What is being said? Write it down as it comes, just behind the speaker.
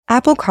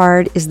Apple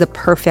Card is the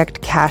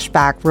perfect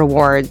cashback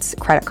rewards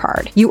credit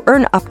card. You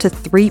earn up to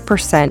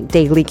 3%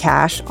 daily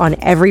cash on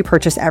every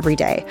purchase every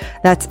day.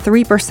 That's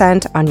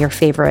 3% on your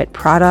favorite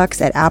products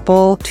at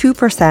Apple,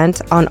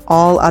 2% on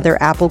all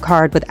other Apple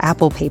Card with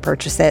Apple Pay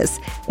purchases,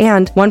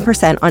 and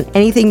 1% on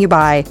anything you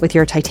buy with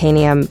your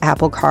titanium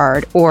Apple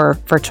Card or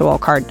virtual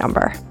card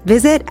number.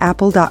 Visit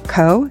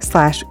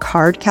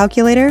apple.co/card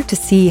calculator to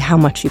see how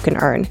much you can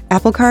earn.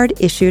 Apple Card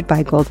issued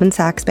by Goldman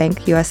Sachs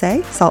Bank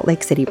USA, Salt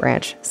Lake City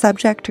branch.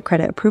 Subject to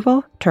credit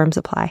approval. Terms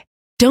apply.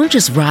 Don't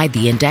just ride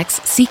the index,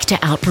 seek to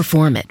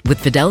outperform it with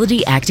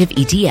Fidelity Active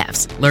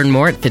ETFs. Learn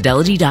more at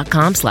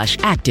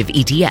fidelity.com/active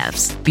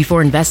ETFs.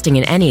 Before investing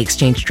in any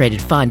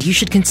exchange-traded fund, you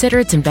should consider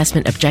its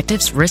investment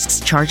objectives, risks,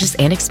 charges,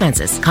 and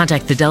expenses.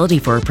 Contact Fidelity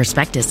for a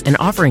prospectus, an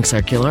offering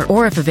circular,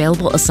 or if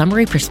available, a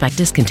summary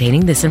prospectus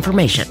containing this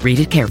information. Read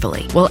it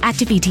carefully. While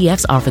active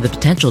ETFs offer the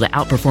potential to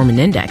outperform an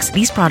index,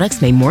 these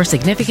products may more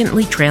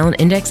significantly trail an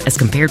index as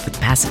compared with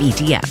passive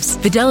ETFs.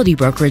 Fidelity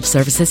Brokerage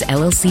Services,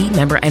 LLC,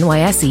 member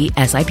NYSE,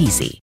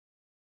 SIPC.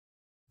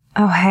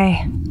 Oh,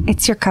 hey,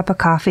 it's your cup of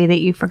coffee that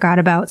you forgot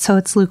about, so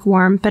it's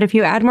lukewarm. But if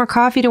you add more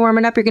coffee to warm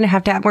it up, you're going to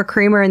have to add more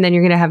creamer, and then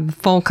you're going to have a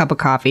full cup of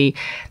coffee.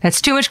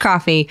 That's too much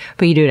coffee,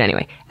 but you do it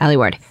anyway. Allie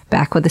Ward,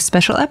 back with a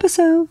special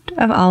episode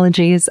of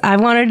Ologies. I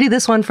wanted to do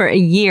this one for a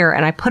year,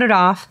 and I put it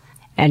off.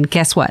 And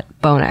guess what?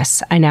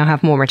 Bonus. I now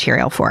have more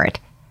material for it.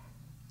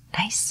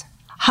 Nice.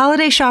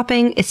 Holiday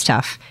shopping is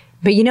tough.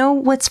 But you know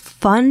what's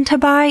fun to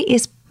buy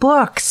is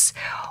books.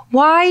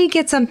 Why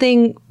get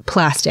something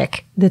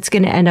plastic that's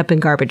going to end up in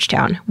garbage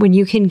town when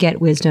you can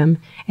get wisdom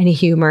and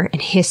humor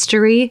and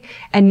history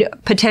and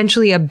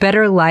potentially a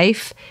better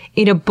life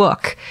in a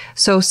book?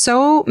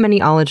 So many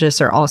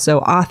ologists are also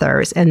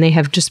authors, and they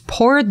have just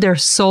poured their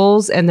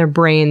souls and their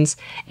brains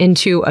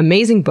into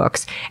amazing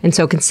books. And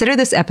so consider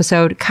this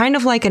episode kind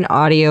of like an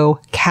audio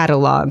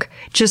catalog,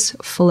 just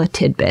full of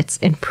tidbits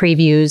and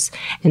previews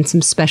and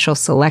some special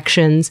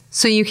selections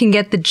so you can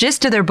get the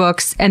gist of their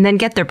books and then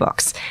get their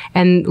books.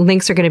 And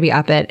links are going to be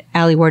up at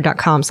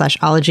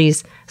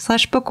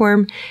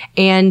allieward.com/ologies/bookworm.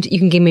 And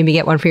you can maybe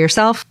get one for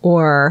yourself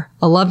or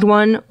a loved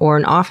one or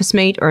an office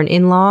mate or an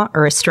in-law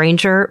or a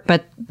stranger.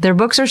 But their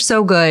books are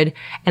so good.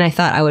 And I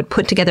thought I would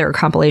put together a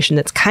compilation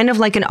that's kind of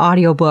like an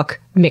audiobook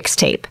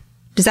mixtape.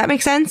 Does that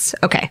make sense?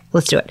 Okay,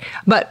 let's do it.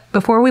 But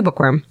before we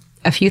bookworm,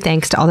 a few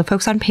thanks to all the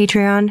folks on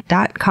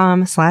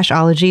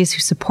patreon.com/ologies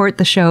who support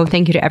the show.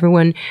 Thank you to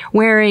everyone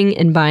wearing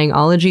and buying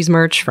Ologies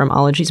merch from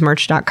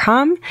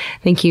ologiesmerch.com.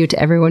 Thank you to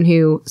everyone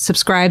who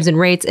subscribes and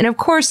rates, and of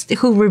course,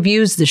 who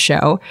reviews the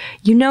show.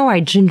 You know I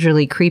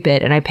gingerly creep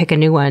it and I pick a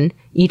new one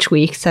each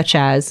week, such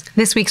as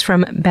this week's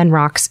from Ben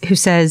Rocks, who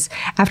says,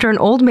 after an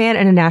old man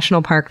in a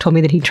national park told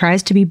me that he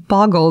tries to be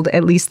boggled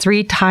at least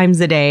 3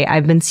 times a day,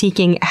 I've been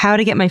seeking how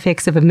to get my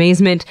fix of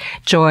amazement,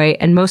 joy,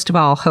 and most of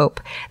all,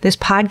 hope. This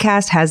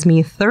podcast has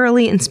me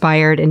thoroughly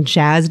inspired and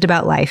jazzed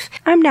about life.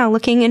 I'm now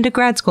looking into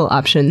grad school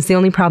options. The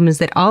only problem is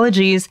that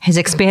Ologies has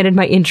expanded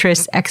my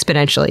interests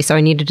exponentially, so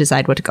I need to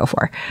decide what to go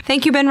for.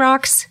 Thank you, Ben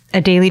Rocks.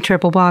 A daily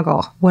triple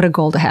boggle. What a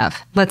goal to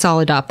have. Let's all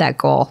adopt that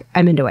goal.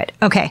 I'm into it.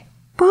 Okay.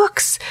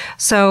 Books.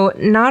 So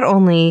not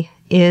only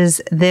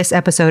is this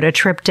episode a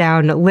trip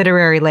down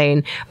literary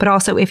lane, but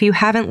also if you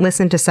haven't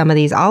listened to some of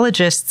these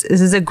ologists,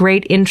 this is a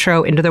great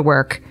intro into their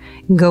work.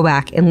 Go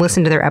back and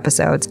listen to their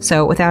episodes.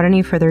 So without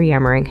any further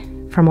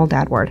yammering from old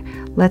Dad Ward,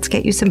 let's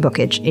get you some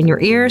bookage in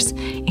your ears,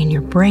 in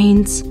your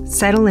brains.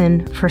 Settle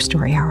in for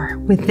Story Hour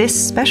with this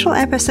special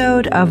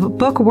episode of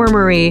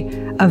bookwormery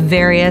of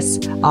various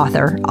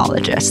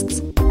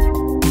author-ologists.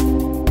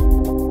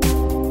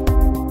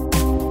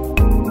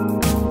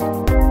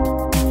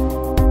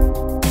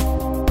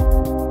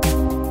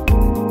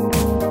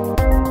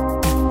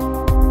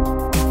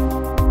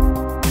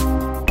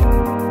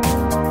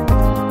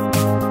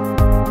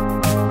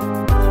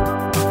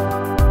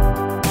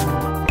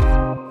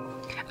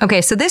 Okay,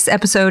 so this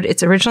episode,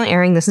 it's originally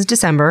airing, this is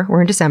December,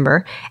 we're in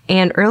December,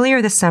 and earlier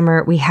this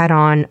summer we had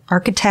on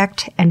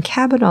architect and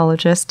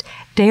cabinologist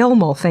Dale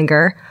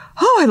Molfinger.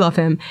 Oh, I love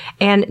him.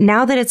 And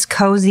now that it's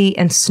cozy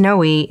and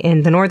snowy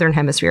in the Northern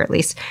Hemisphere at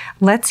least,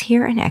 let's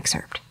hear an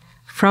excerpt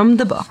from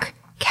the book,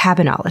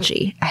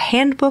 Cabinology, a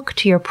handbook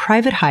to your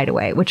private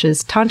hideaway, which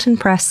is Taunton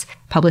Press,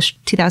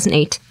 published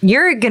 2008.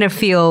 You're going to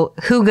feel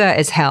hygge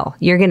as hell.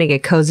 You're going to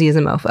get cozy as a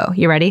mofo.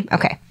 You ready?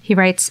 Okay. He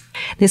writes,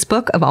 this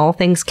book of all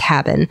things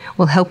cabin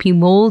will help you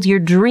mold your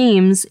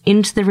dreams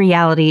into the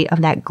reality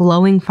of that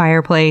glowing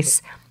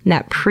fireplace,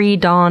 that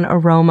pre-dawn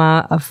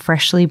aroma of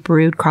freshly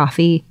brewed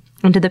coffee,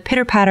 and to the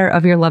pitter-patter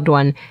of your loved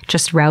one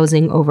just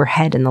rousing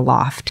overhead in the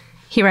loft.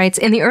 He writes,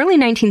 in the early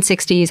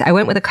 1960s, I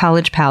went with a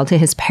college pal to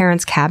his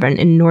parents' cabin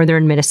in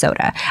northern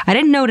Minnesota. I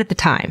didn't know it at the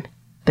time,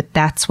 but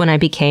that's when I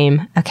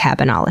became a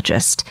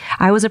cabinologist.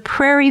 I was a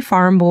prairie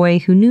farm boy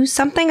who knew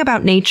something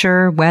about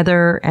nature,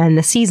 weather, and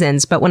the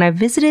seasons, but when I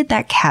visited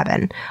that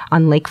cabin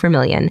on Lake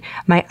Vermilion,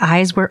 my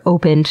eyes were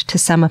opened to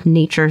some of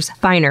nature's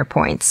finer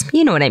points.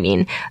 You know what I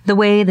mean. The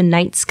way the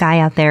night sky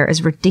out there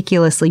is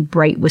ridiculously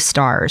bright with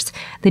stars,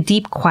 the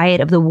deep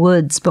quiet of the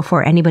woods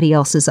before anybody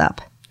else is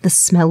up, the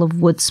smell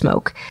of wood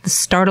smoke, the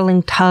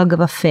startling tug of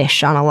a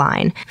fish on a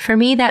line. For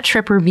me, that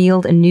trip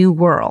revealed a new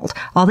world.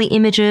 All the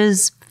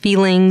images,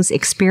 feelings,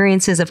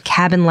 experiences of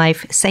cabin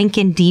life sank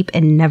in deep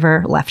and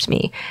never left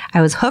me.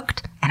 I was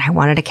hooked, and I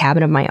wanted a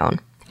cabin of my own.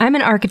 I'm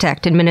an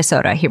architect in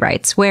Minnesota, he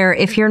writes, where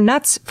if you're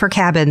nuts for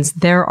cabins,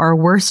 there are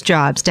worse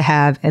jobs to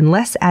have and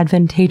less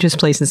advantageous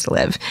places to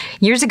live.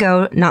 Years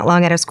ago, not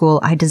long out of school,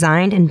 I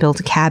designed and built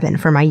a cabin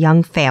for my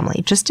young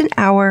family, just an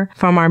hour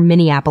from our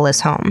Minneapolis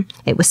home.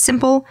 It was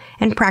simple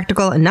and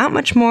practical and not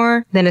much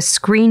more than a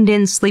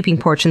screened-in sleeping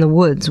porch in the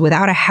woods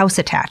without a house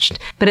attached.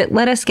 But it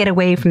let us get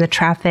away from the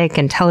traffic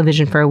and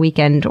television for a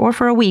weekend or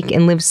for a week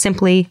and live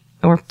simply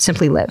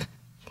live.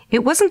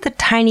 It wasn't the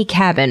tiny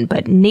cabin,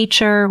 but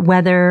nature,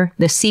 weather,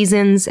 the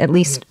seasons, at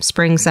least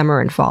spring,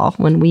 summer, and fall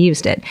when we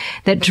used it,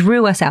 that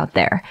drew us out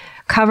there.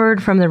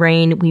 Covered from the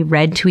rain, we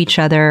read to each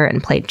other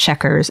and played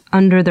checkers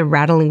under the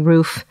rattling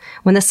roof.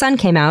 When the sun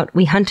came out,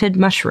 we hunted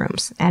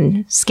mushrooms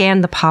and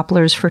scanned the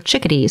poplars for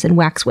chickadees and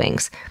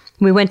waxwings.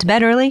 We went to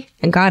bed early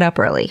and got up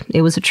early.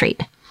 It was a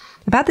treat.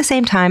 About the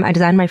same time, I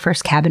designed my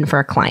first cabin for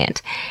a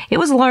client. It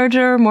was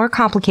larger, more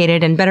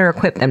complicated, and better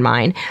equipped than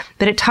mine,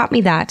 but it taught me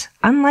that,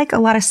 unlike a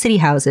lot of city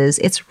houses,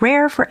 it's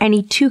rare for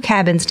any two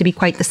cabins to be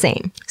quite the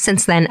same.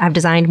 Since then, I've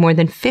designed more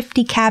than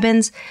 50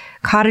 cabins,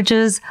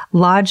 cottages,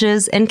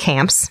 lodges, and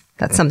camps.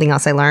 That's something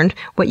else I learned.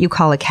 What you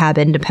call a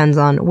cabin depends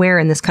on where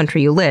in this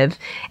country you live.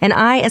 And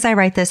I, as I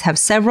write this, have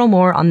several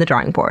more on the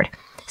drawing board.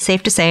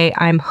 Safe to say,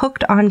 I'm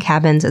hooked on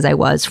cabins as I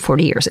was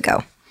 40 years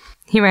ago.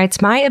 He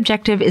writes, my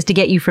objective is to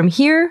get you from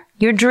here,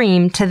 your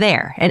dream, to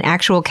there, an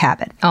actual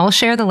cabin. I'll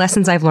share the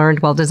lessons I've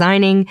learned while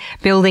designing,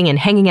 building, and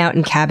hanging out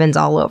in cabins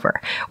all over.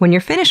 When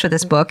you're finished with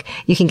this book,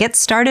 you can get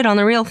started on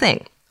the real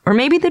thing. Or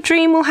maybe the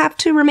dream will have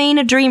to remain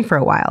a dream for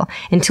a while,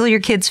 until your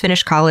kids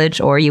finish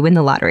college or you win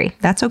the lottery.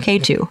 That's okay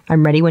too.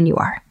 I'm ready when you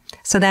are.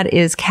 So that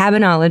is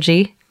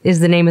Cabinology,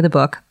 is the name of the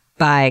book,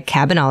 by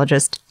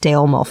cabinologist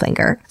Dale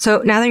Mulfinger.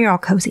 So now that you're all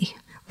cozy,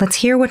 let's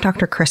hear what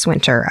Dr. Chris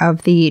Winter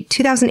of the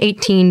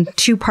 2018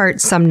 two-part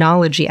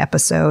Somnology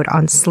episode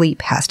on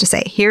sleep has to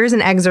say. Here's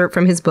an excerpt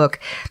from his book,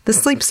 The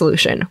Sleep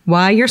Solution,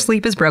 Why Your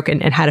Sleep is Broken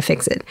and How to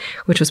Fix It,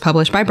 which was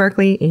published by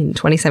Berkeley in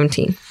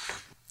 2017.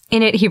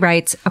 In it, he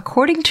writes,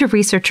 according to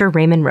researcher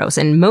Raymond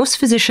Rosen, most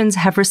physicians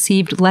have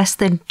received less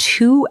than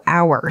 2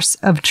 hours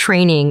of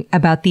training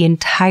about the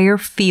entire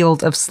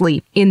field of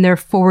sleep in their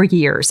 4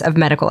 years of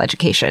medical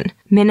education.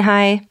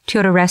 Minhai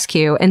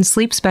Teodorescu and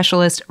sleep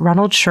specialist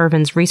Ronald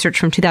Shervin's research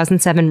from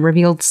 2007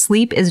 revealed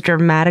sleep is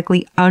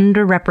dramatically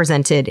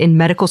underrepresented in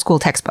medical school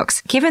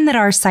textbooks. Given that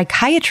our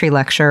psychiatry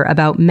lecture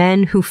about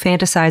men who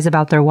fantasize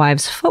about their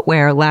wives'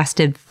 footwear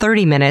lasted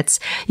 30 minutes,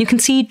 you can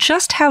see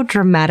just how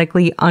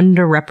dramatically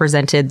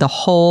underrepresented the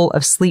whole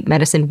of sleep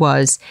medicine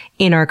was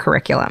in our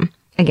curriculum.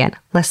 Again,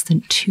 less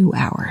than 2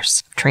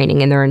 hours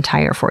training in their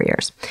entire 4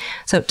 years.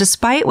 So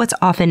despite what's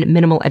often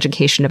minimal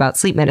education about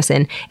sleep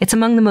medicine, it's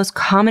among the most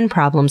common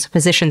problems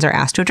physicians are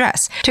asked to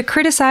address. To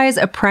criticize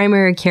a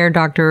primary care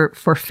doctor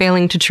for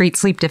failing to treat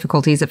sleep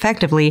difficulties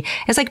effectively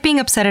is like being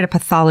upset at a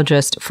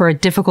pathologist for a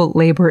difficult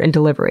labor and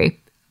delivery.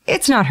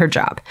 It's not her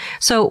job.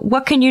 So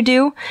what can you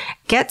do?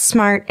 Get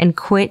smart and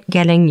quit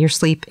getting your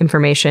sleep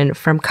information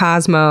from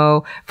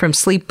Cosmo, from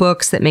sleep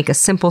books that make a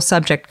simple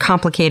subject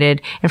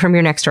complicated, and from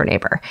your next door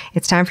neighbor.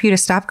 It's time for you to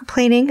stop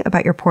complaining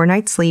about your poor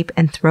night's sleep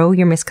and throw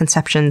your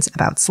misconceptions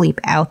about sleep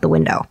out the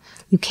window.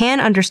 You can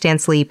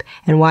understand sleep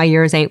and why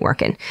yours ain't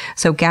working.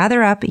 So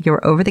gather up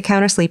your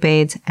over-the-counter sleep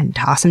aids and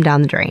toss them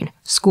down the drain.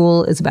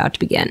 School is about to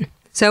begin.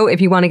 So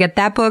if you want to get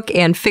that book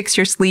and fix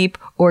your sleep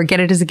or get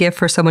it as a gift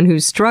for someone who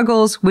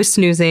struggles with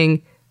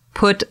snoozing,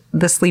 put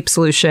The Sleep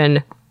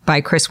Solution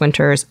by Chris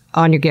Winters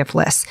on your gift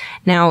list.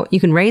 Now, you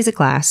can raise a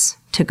glass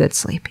to good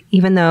sleep,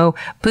 even though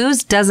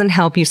booze doesn't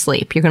help you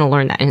sleep. You're going to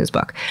learn that in his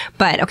book.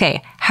 But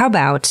okay, how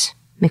about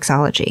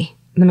mixology?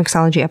 The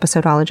mixology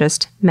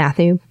episodologist,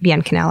 Matthew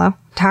Biancanello,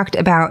 talked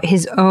about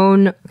his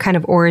own kind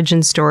of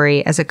origin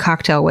story as a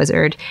cocktail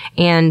wizard.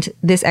 And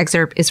this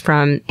excerpt is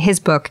from his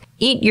book,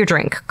 Eat Your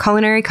Drink,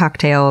 Culinary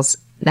Cocktails,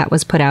 that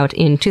was put out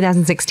in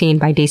 2016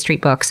 by Day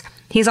Street Books.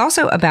 He's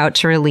also about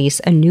to release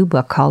a new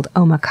book called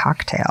Oma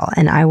Cocktail,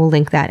 and I will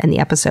link that in the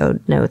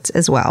episode notes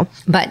as well.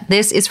 But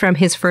this is from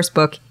his first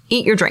book,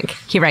 Eat Your Drink.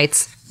 He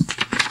writes,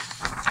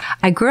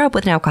 I grew up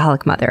with an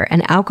alcoholic mother,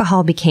 and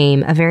alcohol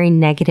became a very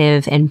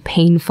negative and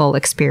painful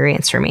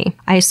experience for me.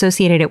 I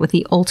associated it with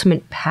the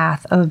ultimate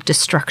path of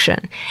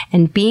destruction,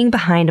 and being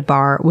behind a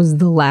bar was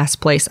the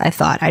last place I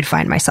thought I'd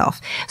find myself.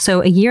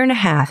 So 1.5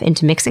 years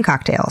into mixing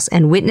cocktails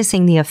and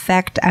witnessing the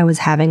effect I was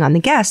having on the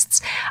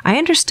guests, I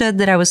understood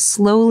that I was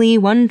slowly,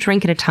 one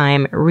drink at a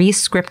time,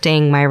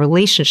 re-scripting my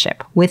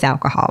relationship with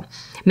alcohol.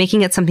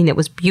 making it something that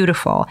was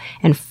beautiful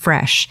and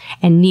fresh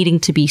and needing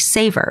to be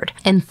savored.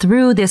 And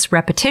through this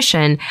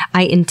repetition,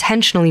 I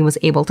intentionally was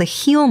able to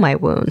heal my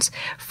wounds,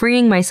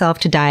 freeing myself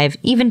to dive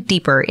even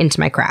deeper into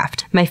my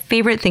craft. My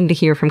favorite thing to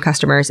hear from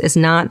customers is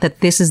not that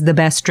this is the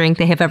best drink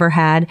they have ever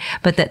had,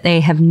 but that they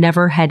have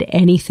never had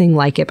anything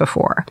like it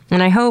before.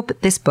 And I hope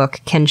this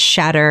book can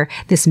shatter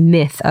this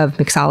myth of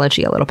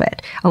mixology a little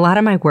bit. A lot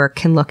of my work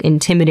can look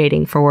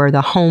intimidating for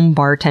the home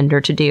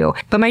bartender to do,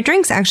 but my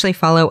drinks actually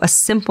follow a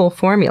simple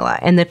formula,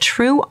 and the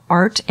true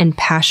art and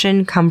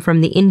passion come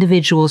from the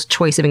individual's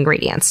choice of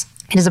ingredients.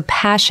 It is a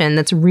passion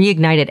that's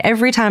reignited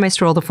every time I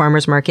stroll the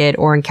farmer's market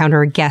or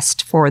encounter a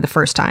guest for the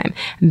first time.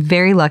 I'm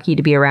very lucky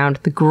to be around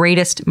the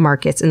greatest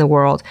markets in the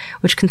world,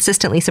 which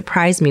consistently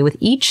surprise me with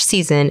each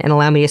season and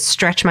allow me to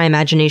stretch my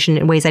imagination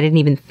in ways I didn't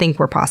even think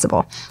were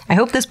possible. I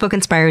hope this book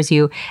inspires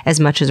you as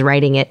much as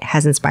writing it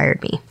has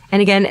inspired me.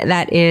 And again,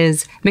 that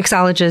is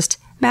mixologist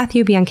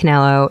Matthew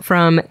Biancaniello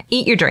from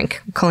Eat Your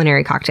Drink,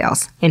 Culinary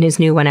Cocktails, and his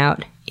new one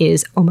out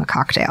is Oma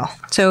Cocktail.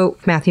 So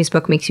Matthew's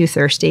book makes you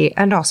thirsty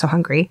and also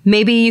hungry.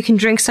 Maybe you can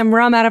drink some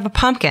rum out of a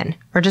pumpkin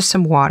or just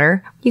some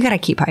water. You gotta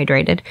keep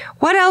hydrated.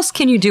 What else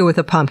can you do with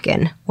a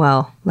pumpkin?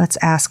 Well, let's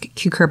ask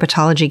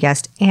cucurbitology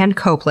guest Ann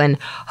Copeland.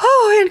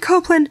 Oh, Ann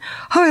Copeland.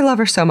 Oh, I love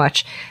her so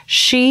much.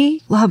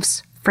 She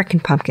loves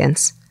frickin'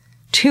 pumpkins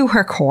to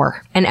her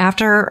core. And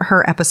after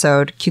her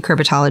episode,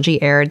 Cucurbitology,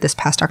 aired this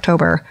past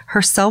October,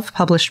 her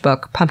self-published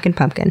book, Pumpkin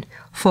Pumpkin,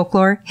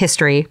 Folklore,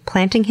 History,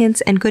 Planting Hints,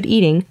 and Good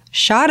Eating,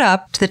 shot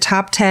up to the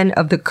top 10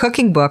 of the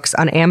cooking books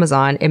on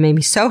Amazon. It made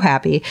me so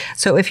happy.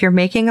 So if you're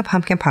making a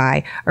pumpkin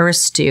pie or a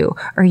stew,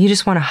 or you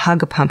just want to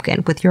hug a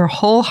pumpkin with your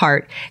whole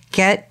heart,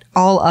 get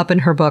all up in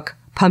her book,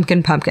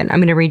 Pumpkin Pumpkin. I'm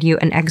going to read you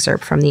an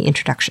excerpt from the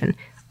introduction.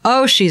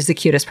 Oh, she's the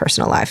cutest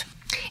person alive.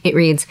 It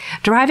reads,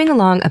 driving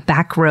along a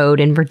back road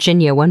in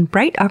Virginia one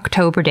bright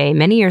October day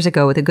many years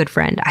ago with a good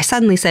friend, I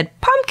suddenly said,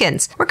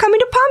 pumpkins! We're coming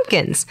to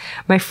pumpkins!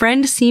 My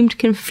friend seemed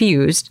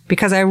confused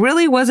because I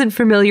really wasn't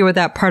familiar with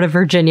that part of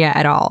Virginia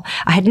at all.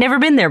 I had never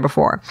been there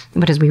before.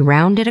 But as we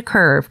rounded a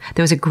curve,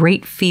 there was a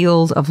great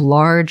field of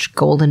large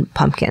golden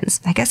pumpkins.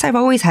 I guess I've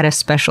always had a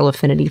special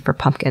affinity for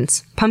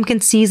pumpkins.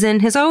 Pumpkin season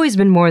has always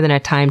been more than a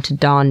time to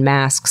don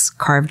masks,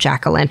 carve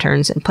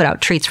jack-o'-lanterns, and put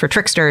out treats for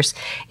tricksters.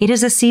 It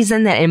is a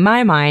season that, in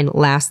my mind,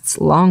 lasts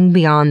long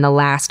beyond the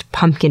last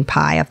pumpkin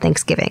pie of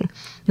Thanksgiving.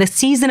 The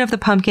season of the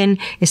pumpkin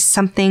is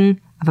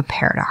something of a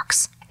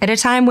paradox. At a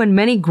time when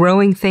many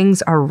growing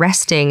things are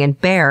resting and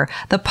bare,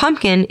 the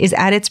pumpkin is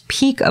at its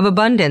peak of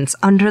abundance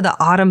under the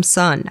autumn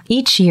sun.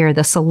 Each year,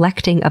 the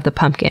selecting of the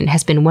pumpkin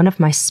has been one of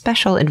my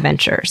special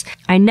adventures.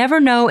 I never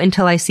know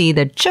until I see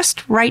the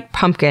just right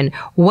pumpkin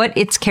what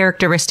its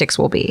characteristics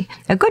will be.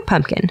 A good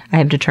pumpkin, I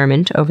have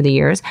determined over the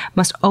years,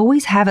 must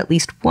always have at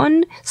least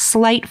one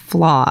slight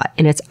flaw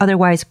in its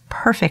otherwise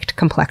perfect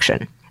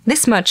complexion.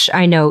 This much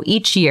I know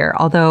each year,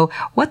 although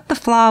what the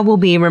flaw will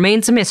be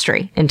remains a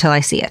mystery until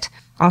I see it.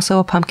 Also,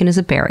 a pumpkin is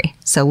a berry,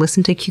 so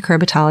listen to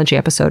Cucurbitology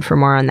episode for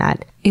more on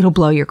that. It'll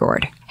blow your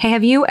gourd. Hey,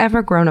 have you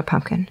ever grown a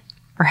pumpkin?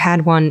 Or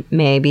had one,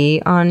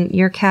 maybe, on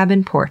your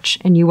cabin porch,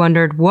 and you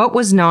wondered what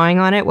was gnawing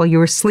on it while you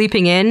were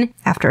sleeping in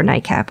after a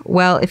nightcap?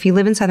 Well, if you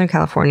live in Southern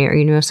California or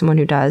you know someone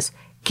who does,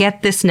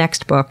 get this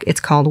next book. It's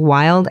called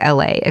Wild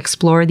LA,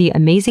 Explore the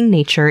Amazing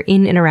Nature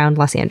in and Around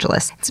Los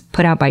Angeles. It's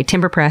put out by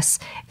Timber Press,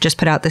 just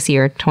put out this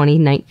year,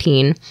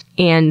 2019,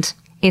 and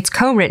it's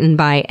co-written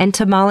by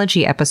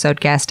entomology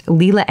episode guest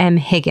Leela M.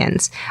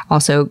 Higgins.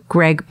 Also,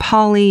 Greg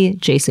Pauly,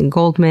 Jason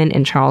Goldman,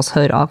 and Charles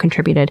Hood all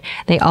contributed.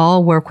 They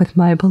all work with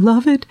my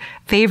beloved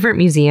favorite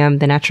museum,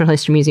 the Natural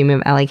History Museum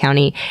of LA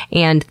County.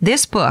 And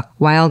this book,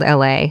 Wild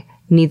LA,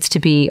 needs to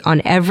be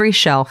on every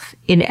shelf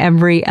in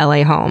every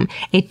LA home.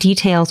 It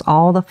details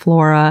all the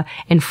flora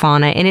and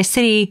fauna in a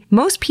city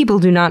most people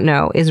do not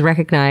know is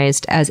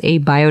recognized as a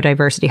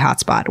biodiversity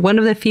hotspot, one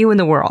of the few in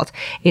the world.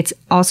 It's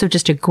also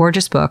just a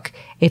gorgeous book.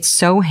 It's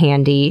so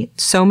handy,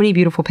 so many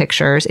beautiful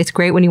pictures. It's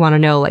great when you want to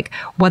know like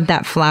what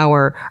that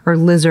flower or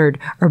lizard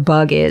or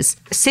bug is.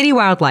 City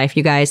wildlife,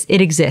 you guys,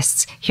 it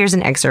exists. Here's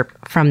an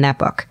excerpt from that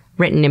book.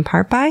 Written in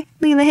part by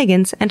Leela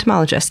Higgins,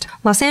 entomologist.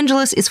 Los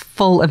Angeles is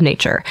full of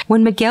nature.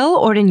 When Miguel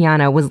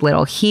Ordeñana was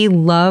little, he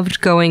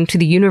loved going to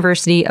the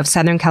University of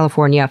Southern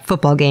California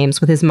football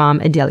games with his mom,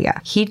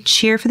 Adelia. He'd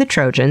cheer for the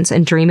Trojans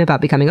and dream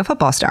about becoming a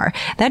football star.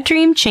 That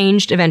dream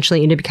changed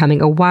eventually into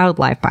becoming a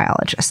wildlife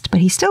biologist,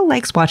 but he still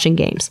likes watching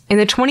games. In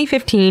the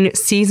 2015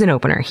 season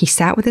opener, he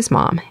sat with his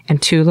mom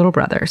and two little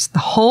brothers, the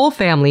whole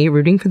family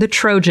rooting for the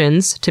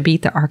Trojans to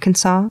beat the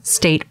Arkansas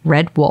State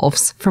Red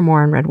Wolves. For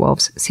more on Red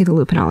Wolves, see the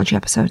Lupinology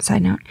episode.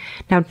 Side note.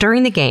 Now,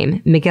 during the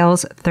game,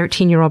 Miguel's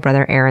 13-year-old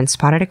brother Aaron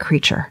spotted a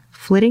creature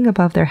flitting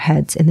above their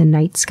heads in the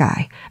night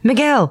sky.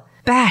 "Miguel!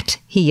 Bat!"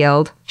 he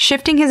yelled.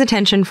 Shifting his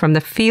attention from the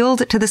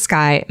field to the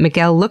sky,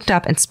 Miguel looked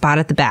up and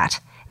spotted the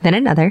bat. Then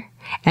another,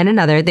 and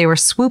another. They were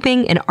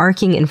swooping and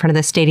arcing in front of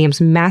the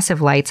stadium's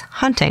massive lights,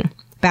 hunting.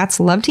 Bats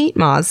love to eat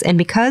moths, and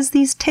because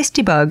these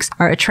tasty bugs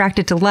are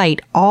attracted to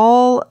light,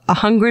 all a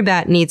hungry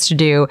bat needs to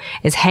do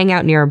is hang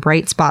out near a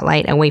bright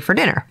spotlight and wait for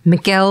dinner.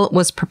 Miguel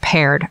was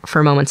prepared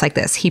for moments like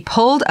this. He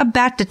pulled a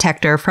bat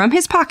detector from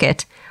his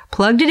pocket,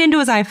 plugged it into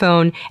his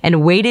iPhone,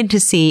 and waited to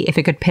see if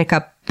it could pick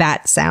up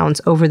bat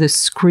sounds over the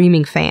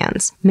screaming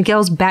fans.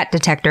 Miguel's bat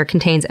detector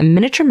contains a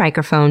miniature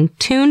microphone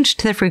tuned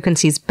to the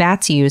frequencies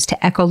bats use to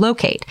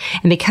echolocate.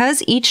 And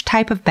because each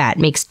type of bat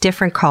makes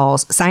different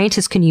calls,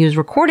 scientists can use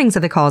recordings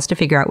of the calls to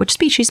figure out which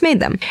species made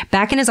them.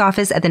 Back in his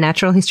office at the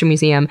Natural History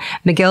Museum,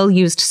 Miguel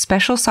used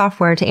special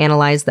software to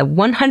analyze the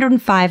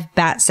 105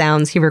 bat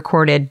sounds he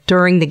recorded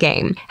during the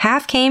game.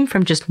 Half came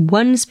from just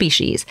one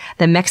species,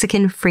 the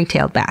Mexican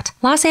free-tailed bat.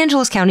 Los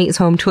Angeles County is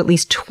home to at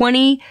least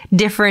 20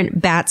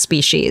 different bat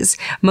species.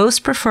 Most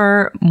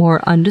prefer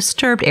more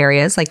undisturbed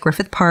areas like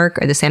Griffith Park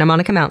or the Santa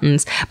Monica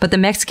Mountains, but the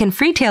Mexican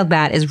free-tailed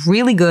bat is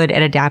really good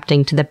at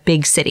adapting to the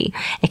big city.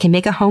 It can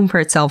make a home for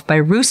itself by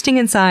roosting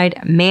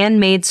inside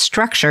man-made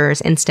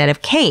structures instead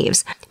of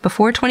caves.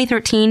 Before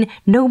 2013,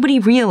 nobody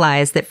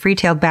realized that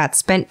free-tailed bats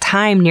spent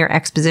time near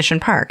Exposition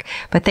Park,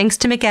 but thanks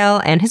to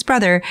Miguel and his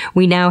brother,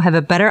 we now have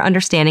a better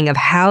understanding of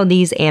how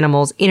these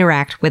animals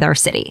interact with our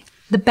city.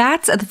 The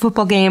bats at the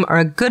football game are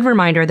a good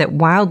reminder that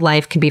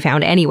wildlife can be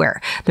found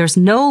anywhere. There's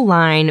no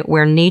line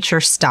where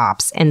nature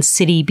stops and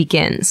city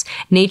begins.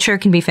 Nature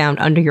can be found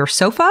under your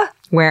sofa,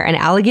 where an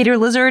alligator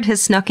lizard has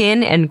snuck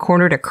in and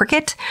cornered a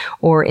cricket,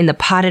 or in the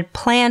potted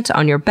plant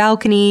on your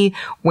balcony,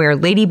 where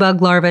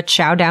ladybug larvae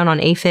chow down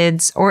on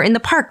aphids, or in the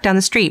park down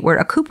the street where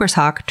a Cooper's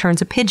hawk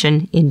turns a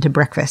pigeon into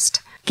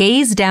breakfast.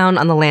 Gaze down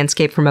on the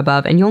landscape from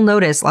above and you'll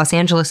notice Los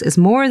Angeles is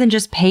more than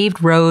just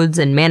paved roads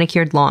and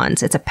manicured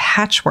lawns. It's a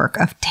patchwork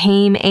of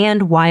tame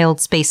and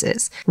wild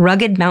spaces.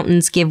 Rugged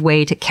mountains give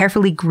way to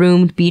carefully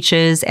groomed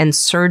beaches, and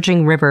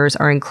surging rivers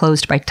are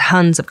enclosed by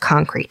tons of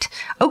concrete.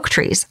 Oak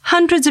trees,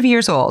 hundreds of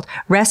years old,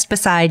 rest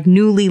beside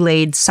newly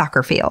laid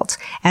soccer fields.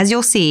 As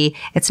you'll see,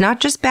 it's not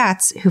just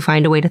bats who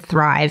find a way to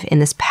thrive in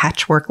this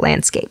patchwork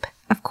landscape.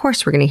 Of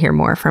course, we're going to hear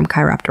more from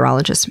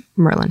chiropterologist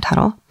Merlin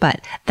Tuttle,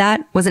 but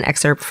that was an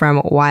excerpt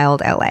from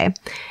Wild LA.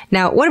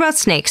 Now, what about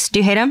snakes? Do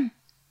you hate them?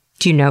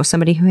 Do you know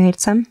somebody who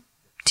hates them?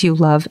 Do you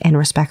love and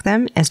respect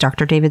them, as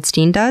Dr. David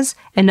Steen does?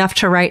 Enough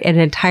to write an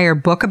entire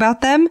book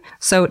about them?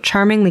 So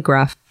charmingly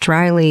gruff,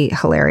 dryly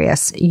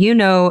hilarious. You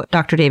know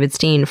Dr. David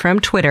Steen from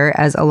Twitter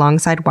as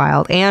Alongside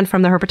Wild, and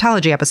from the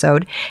herpetology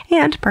episode,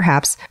 and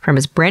perhaps from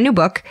his brand new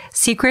book,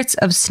 Secrets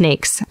of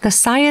Snakes, The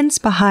Science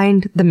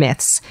Behind the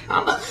Myths.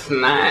 I'm a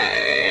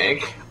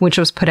snake. Which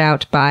was put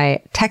out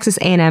by Texas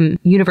A&M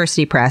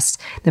University Press.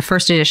 The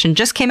first edition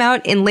just came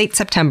out in late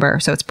September,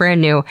 so it's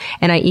brand new.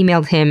 And I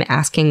emailed him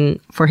asking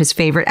for his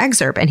favorite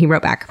excerpt, and he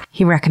wrote back.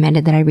 He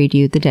recommended that I read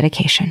you the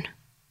dedication,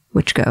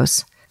 which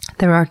goes,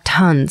 "There are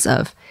tons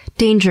of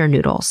danger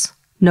noodles,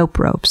 nope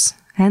ropes,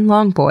 and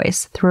long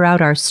boys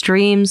throughout our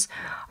streams,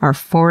 our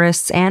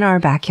forests, and our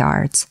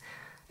backyards.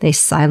 They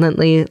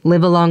silently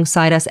live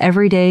alongside us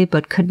every day,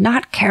 but could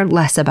not care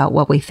less about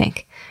what we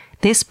think.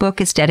 This book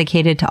is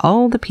dedicated to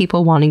all the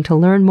people wanting to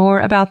learn more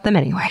about them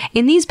anyway."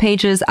 In these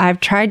pages, I've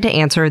tried to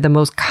answer the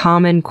most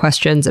common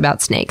questions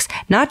about snakes,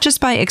 not just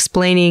by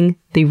explaining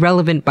the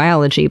relevant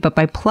biology, but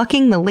by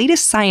plucking the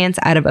latest science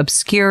out of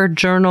obscure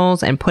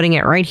journals and putting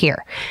it right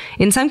here.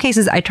 In some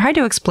cases, I tried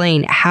to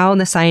explain how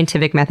the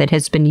scientific method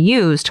has been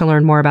used to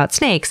learn more about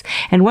snakes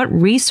and what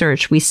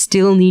research we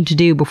still need to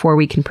do before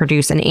we can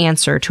produce an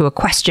answer to a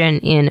question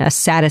in a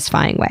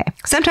satisfying way.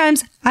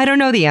 Sometimes I don't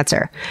know the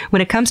answer.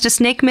 When it comes to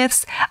snake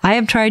myths, I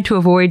have tried to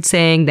avoid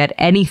saying that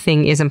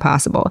anything is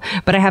impossible,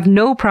 but I have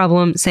no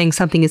problem saying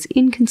something is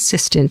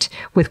inconsistent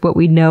with what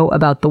we know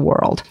about the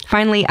world.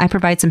 Finally, I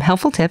provide some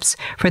helpful tips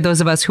for those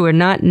of us who are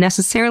not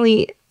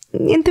necessarily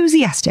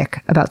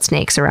enthusiastic about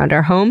snakes around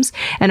our homes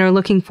and are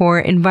looking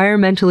for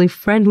environmentally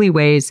friendly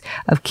ways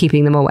of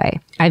keeping them away.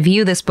 I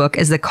view this book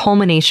as the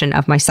culmination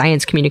of my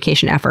science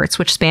communication efforts,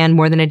 which span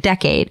more than a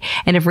decade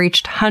and have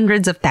reached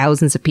hundreds of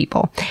thousands of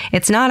people.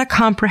 It's not a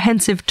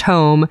comprehensive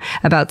tome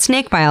about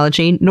snake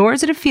biology, nor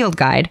is it a field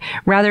guide.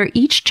 Rather,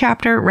 each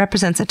chapter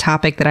represents a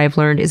topic that I've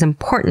learned is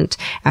important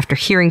after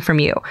hearing from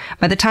you.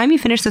 By the time you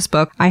finish this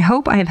book, I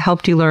hope I have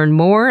helped you learn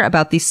more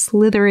about these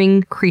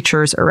slithering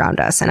creatures around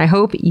us, and I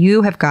hope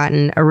you have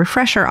gotten a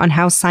refresher on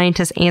how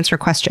scientists answer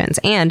questions.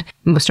 And,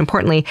 most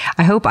importantly,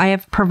 I hope I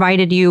have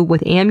provided you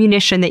with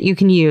ammunition that you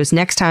can use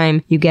next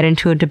time you get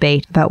into a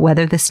debate about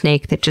whether the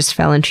snake that just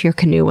fell into your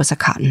canoe was a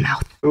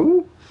cottonmouth.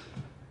 Ooh.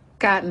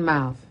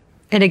 Cottonmouth.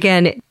 And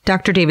again,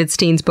 Dr. David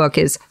Steen's book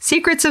is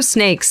Secrets of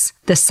Snakes,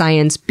 The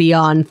Science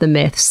Beyond the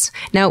Myths.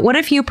 Now, what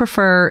if you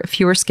prefer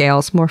fewer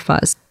scales, more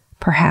fuzz?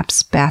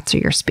 Perhaps bats are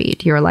your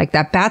speed. You're like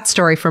that bat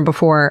story from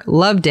before,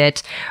 loved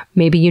it.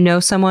 Maybe you know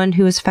someone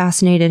who is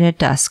fascinated at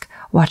dusk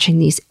watching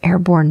these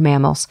airborne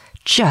mammals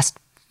just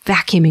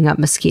vacuuming up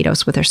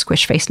mosquitoes with their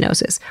squish-faced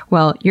noses.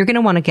 Well, you're going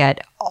to want to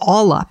get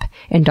all up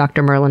in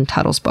Dr. Merlin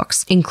Tuttle's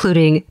books,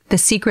 including The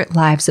Secret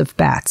Lives of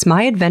Bats,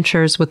 My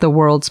Adventures with the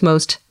World's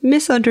Most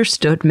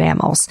Misunderstood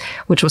Mammals,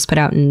 which was put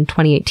out in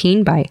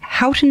 2018 by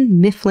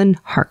Houghton Mifflin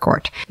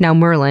Harcourt. Now,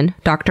 Merlin,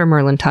 Dr.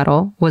 Merlin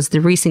Tuttle, was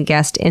the recent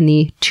guest in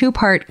the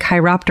 2-part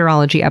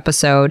chiropterology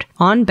episode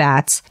on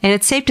bats, and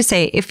it's safe to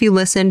say if you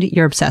listened,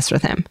 you're obsessed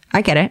with him.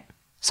 I get it.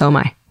 So am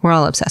I. We're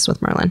all obsessed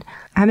with Merlin.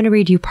 I'm going to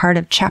read you part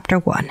of Chapter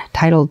 1,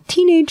 titled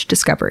Teenage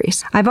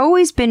Discoveries. I've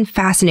always been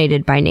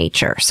fascinated by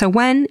nature, so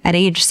when, at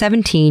age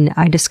 17,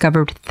 I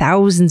discovered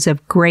thousands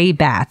of gray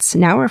bats,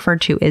 now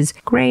referred to as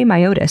gray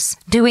myotis,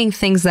 doing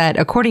things that,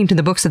 according to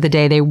the books of the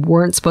day, they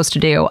weren't supposed to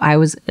do, I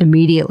was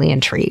immediately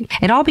intrigued.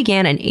 It all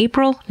began in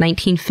April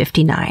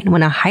 1959,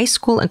 when a high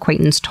school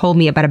acquaintance told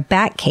me about a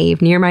bat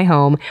cave near my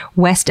home,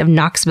 west of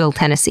Knoxville,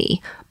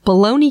 Tennessee.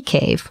 Baloney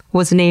Cave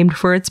was named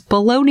for its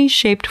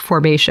baloney-shaped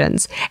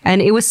formations, and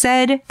it was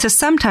said to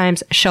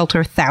sometimes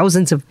shelter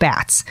thousands of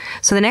bats.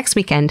 So the next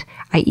weekend,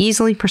 I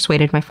easily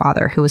persuaded my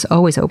father, who was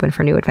always open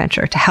for new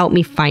adventure, to help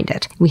me find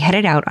it. We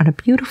headed out on a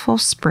beautiful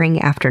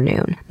spring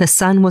afternoon. The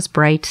sun was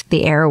bright,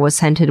 the air was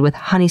scented with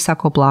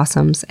honeysuckle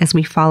blossoms as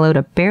we followed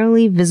a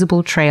barely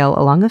visible trail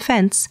along a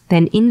fence,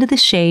 then into the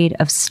shade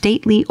of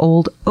stately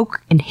old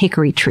oak and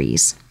hickory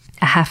trees.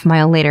 A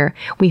half-mile later,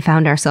 we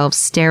found ourselves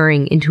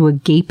staring into a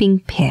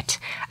gaping pit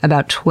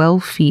about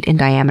 12 feet in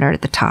diameter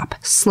at the top,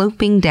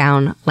 sloping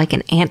down like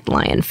an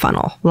antlion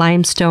funnel.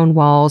 Limestone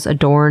walls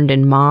adorned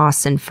in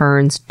moss and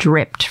ferns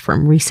dripped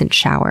from recent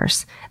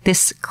showers.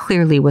 This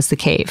clearly was the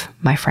cave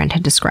my friend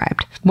had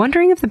described.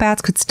 Wondering if the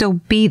bats could still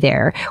be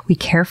there, we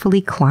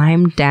carefully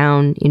climbed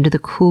down into the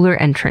cooler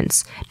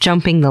entrance,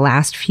 jumping the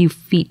last few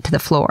feet to the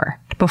floor.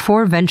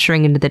 Before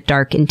venturing into the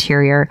dark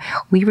interior,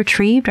 we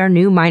retrieved our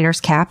new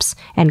miner's caps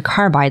and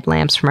carbide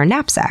lamps from our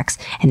knapsacks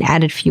and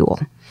added fuel.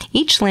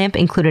 Each lamp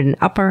included an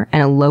upper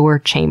and a lower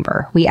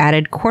chamber. We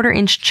added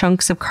 1/4-inch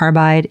chunks of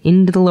carbide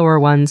into the lower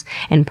ones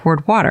and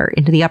poured water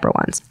into the upper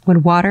ones.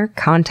 When water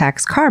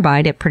contacts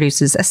carbide, it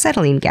produces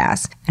acetylene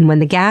gas. And when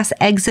the gas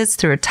exits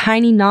through a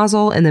tiny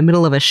nozzle in the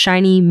middle of a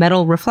shiny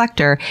metal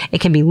reflector, it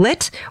can be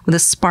lit with a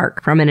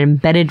spark from an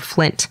embedded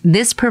flint.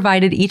 This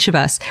provided each of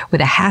us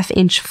with a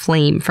 1/2-inch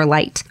flame for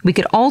light. We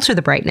could alter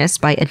the brightness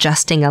by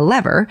adjusting a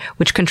lever,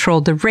 which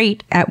controlled the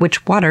rate at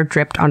which water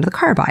dripped onto the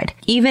carbide.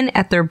 Even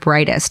at their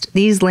brightest,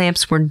 these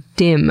lamps were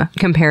dim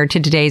compared to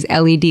today's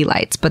LED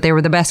lights, but they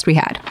were the best we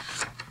had.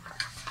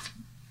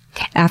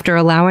 After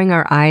allowing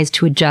our eyes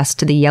to adjust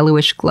to the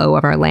yellowish glow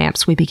of our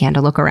lamps, we began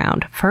to look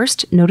around,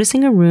 first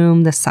noticing a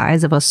room the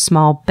size of a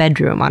small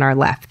bedroom on our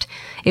left.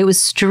 It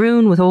was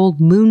strewn with old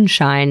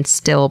moonshine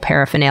still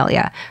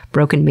paraphernalia,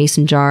 broken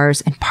mason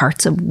jars, and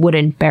parts of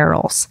wooden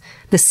barrels.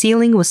 The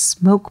ceiling was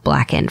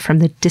smoke-blackened from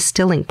the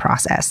distilling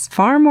process.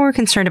 Far more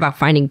concerned about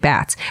finding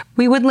bats,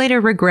 we would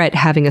later regret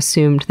having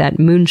assumed that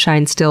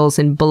moonshine stills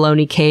in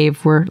Baloney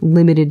Cave were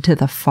limited to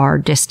the far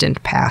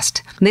distant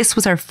past. This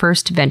was our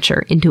first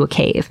venture into a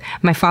cave.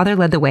 My father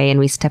led the way, and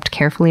we stepped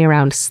carefully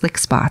around slick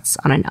spots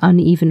on an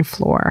uneven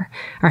floor.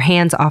 Our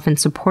hands often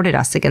supported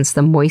us against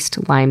the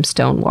moist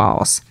limestone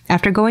walls.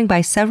 After going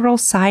by several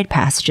side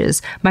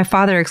passages, my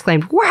father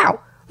exclaimed, "Wow!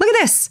 Look at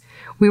this!"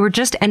 We were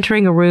just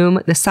entering a room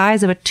the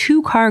size of a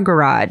 2-car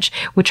garage,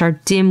 which our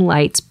dim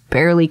lights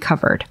barely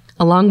covered.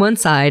 Along one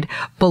side,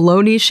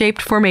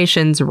 baloney-shaped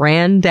formations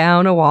ran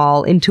down a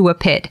wall into a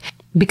pit.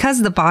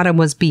 Because the bottom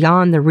was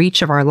beyond the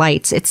reach of our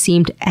lights, it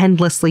seemed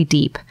endlessly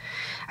deep.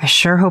 "I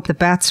sure hope the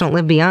bats don't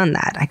live beyond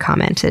that," I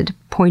commented,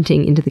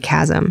 pointing into the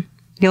chasm.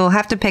 You'll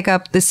have to pick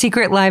up The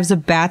Secret Lives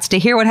of Bats to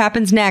hear what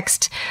happens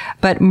next.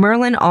 But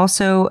Merlin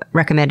also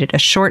recommended a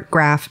short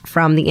graph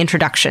from the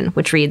introduction,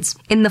 which reads,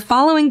 "In the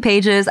following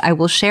pages, I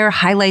will share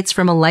highlights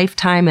from a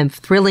lifetime of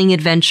thrilling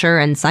adventure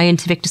and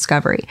scientific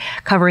discovery,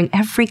 covering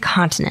every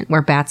continent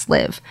where bats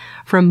live.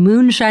 From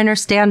moonshiner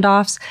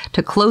standoffs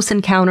to close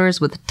encounters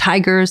with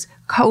tigers,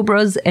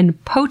 cobras,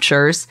 and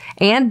poachers,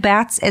 and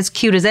bats as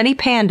cute as any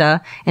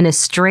panda and as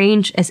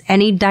strange as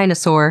any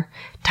dinosaur,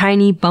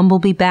 tiny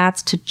bumblebee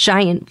bats to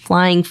giant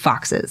flying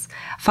foxes.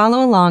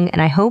 Follow along,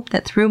 and I hope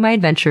that through my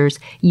adventures,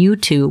 you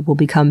too will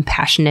become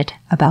passionate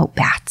about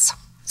bats."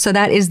 So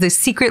that is The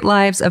Secret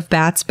Lives of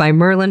Bats by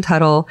Merlin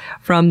Tuttle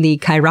from the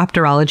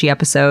chiropterology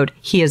episode.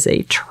 He is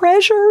a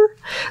treasure.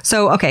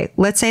 So, okay,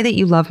 let's say that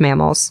you love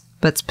mammals,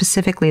 but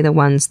specifically the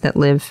ones that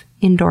live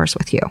indoors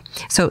with you.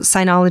 So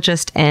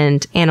cynologist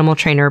and animal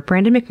trainer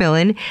Brandon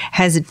McMillan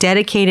has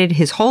dedicated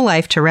his whole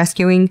life to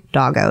rescuing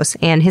doggos,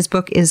 and his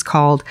book is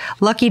called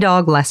Lucky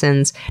Dog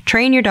Lessons,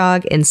 Train Your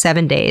Dog in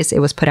 7 Days. It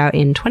was put out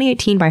in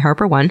 2018 by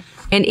Harper One.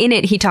 And in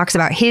it, he talks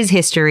about his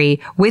history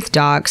with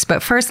dogs.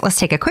 But first, let's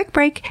take a quick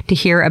break to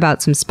hear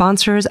about some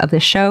sponsors of the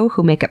show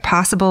who make it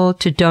possible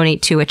to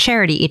donate to a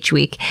charity each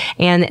week.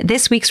 And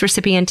this week's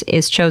recipient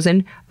is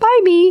chosen by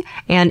me,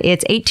 and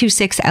it's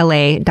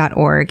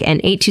 826LA.org. And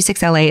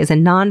 826LA is is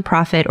a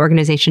nonprofit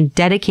organization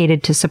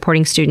dedicated to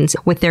supporting students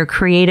with their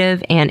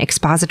creative and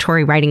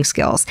expository writing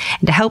skills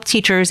and to help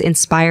teachers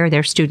inspire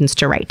their students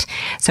to write.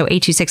 So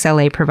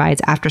 826LA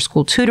provides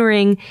after-school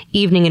tutoring,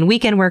 evening and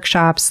weekend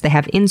workshops. They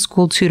have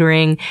in-school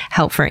tutoring,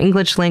 help for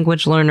English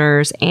language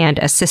learners, and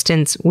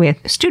assistance with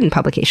student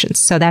publications.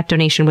 So that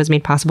donation was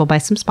made possible by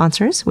some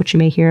sponsors, which you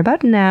may hear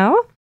about now.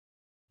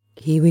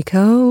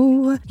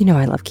 KiwiCo. You know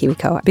I love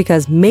KiwiCo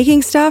because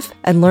making stuff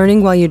and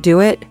learning while you do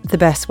it the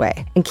best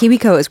way. And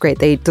KiwiCo is great.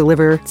 They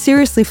deliver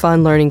seriously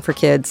fun learning for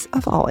kids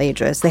of all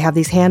ages. They have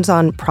these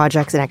hands-on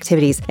projects and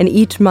activities, and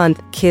each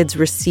month kids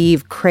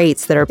receive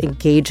crates that are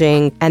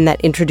engaging and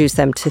that introduce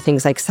them to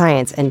things like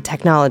science and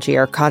technology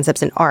or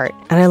concepts in art.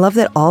 And I love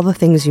that all the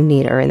things you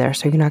need are in there,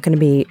 so you're not going to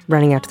be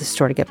running out to the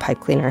store to get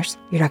pipe cleaners.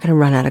 You're not going to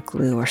run out of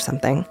glue or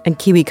something. And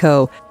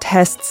KiwiCo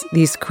tests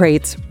these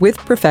crates with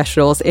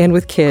professionals and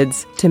with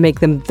kids to make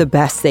them the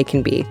best they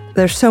can be.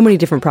 There's so many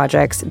different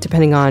projects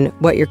depending on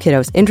what your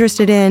kiddo's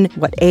interested in,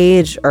 what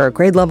age or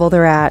grade level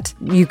they're at.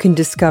 You can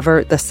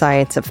discover the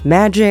science of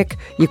magic.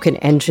 You can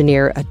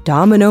engineer a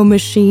domino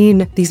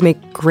machine. These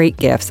make great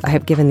gifts. I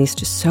have given these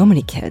to so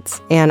many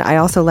kids. And I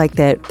also like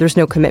that there's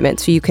no commitment,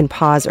 so you can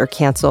pause or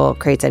cancel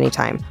crates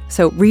anytime.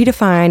 So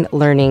redefine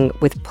learning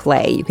with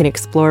play. You can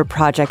explore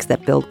projects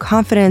that build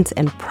confidence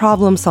and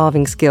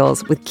problem-solving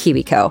skills with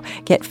KiwiCo.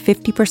 Get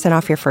 50%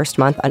 off your first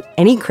month on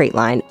any crate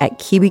line at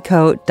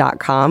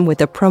KiwiCo.com with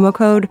the promo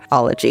code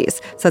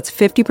OLOGIES. So that's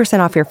 50%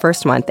 off your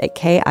first month at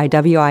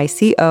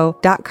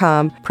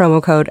KiwiCo.com,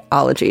 promo code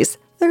OLOGIES.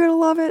 They're going to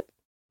love it.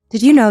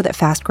 Did you know that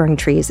Fast Growing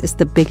Trees is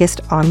the biggest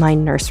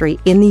online nursery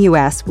in the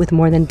U.S. with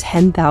more than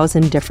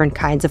 10,000 different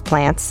kinds of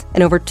plants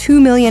and over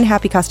 2 million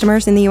happy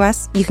customers in the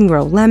U.S.? You can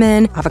grow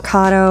lemon,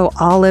 avocado,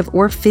 olive,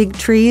 or fig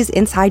trees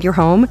inside your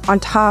home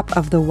on top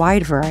of the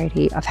wide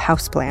variety of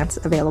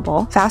houseplants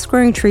available. Fast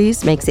Growing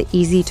Trees makes it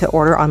easy to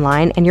order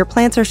online, and your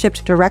plants are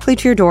shipped directly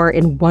to your door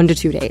in 1 to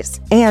 2 days.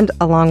 And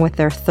along with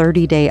their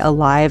 30-day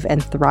Alive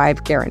and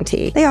Thrive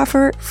guarantee, they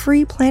offer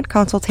free plant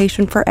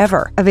consultation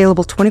forever.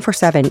 Available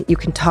 24/7, you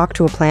can talk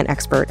to a plant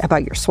expert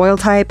about your soil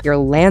type, your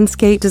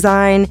landscape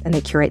design, and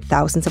they curate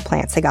thousands of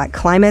plants. They got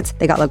climates,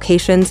 they got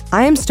locations.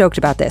 I am stoked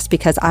about this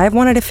because I've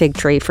wanted a fig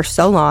tree for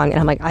so long, and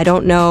I'm like, I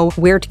don't know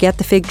where to get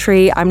the fig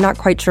tree. I'm not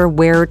quite sure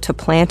where to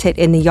plant it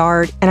in the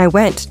yard. And I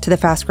went to the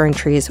Fast Growing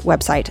Trees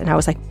website and I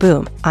was like,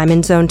 boom, I'm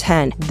in zone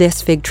 10.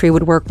 This fig tree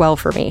would work well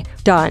for me.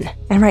 Done.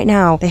 And right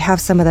now, they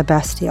have some of the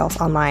best deals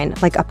online,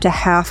 like up to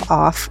half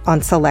off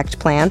on select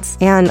plants.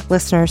 And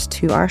listeners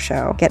to our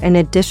show get an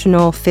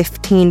additional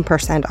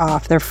 15%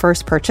 off their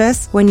first purchase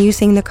when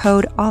using the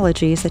code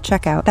OLOGIES at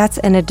checkout. That's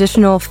an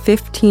additional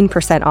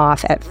 15%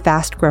 off at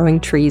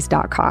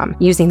fastgrowingtrees.com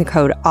using the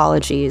code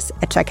OLOGIES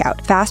at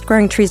checkout.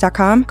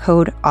 Fastgrowingtrees.com,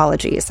 code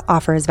OLOGIES.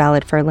 Offer is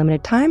valid for a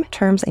limited time.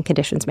 Terms and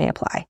conditions may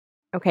apply.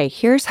 Okay,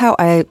 here's how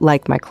I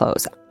like my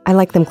clothes. I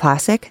like them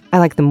classic, I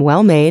like them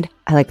well-made,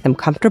 I like them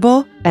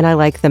comfortable, and I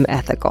like them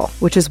ethical,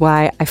 which is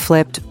why I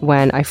flipped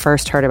when I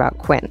first heard about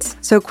Quince.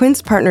 So Quince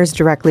partners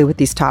directly with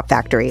these top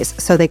factories,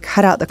 so they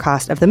cut out the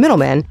cost of the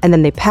middleman, and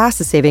then they pass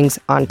the savings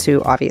on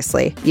to,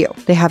 obviously, you.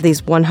 They have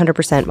these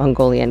 100%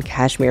 Mongolian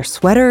cashmere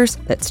sweaters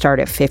that start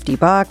at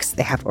 $50.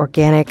 They have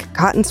organic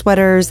cotton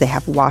sweaters. They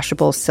have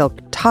washable silk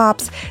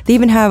tops. They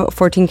even have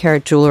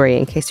 14-karat jewelry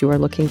in case you are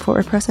looking for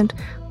a present,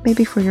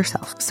 maybe for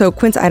yourself. So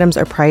Quince items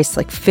are priced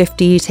like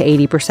 50 to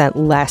 80%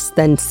 less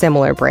than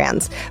similar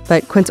brands,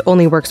 but Quince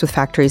only works with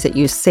factories that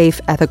use safe,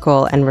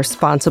 ethical, and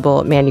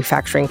responsible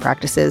manufacturing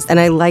practices.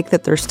 And I like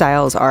that their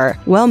styles are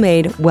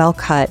well-made,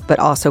 well-cut, but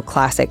also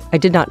classic. I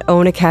did not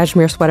own a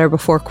cashmere sweater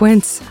before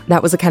Quince.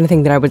 That was the kind of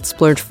thing that I would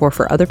splurge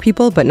for other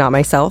people, but not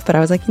myself. But I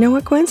was like, you know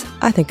what, Quince?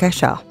 I think I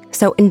shall.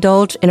 So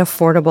indulge in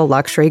affordable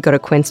luxury. Go to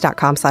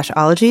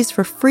quince.com/ologies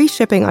for free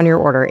shipping on your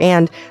order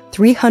and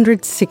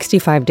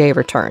 365-day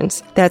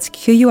returns. That's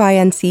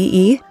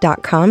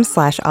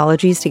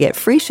QUINCE.com/ologies to get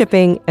free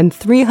shipping and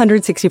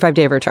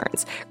 365-day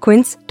returns.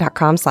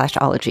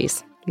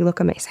 Quince.com/ologies. You look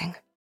amazing.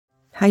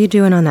 How you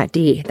doing on that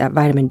D, that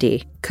vitamin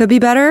D? Could be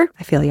better.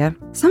 I feel ya.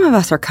 Some of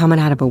us are coming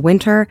out of a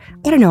winter.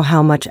 I don't know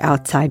how much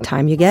outside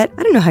time you get.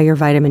 I don't know how your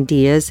vitamin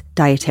D is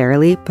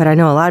dietarily, but I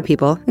know a lot of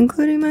people,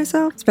 including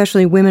myself,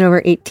 especially women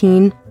over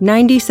 18,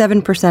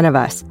 97% of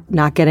us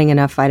not getting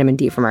enough vitamin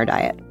D from our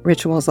diet.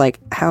 Ritual's like,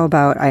 how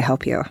about I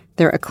help you?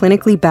 They're a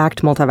clinically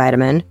backed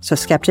multivitamin. So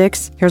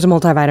skeptics, here's a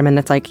multivitamin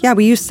that's like, yeah,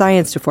 we use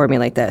science to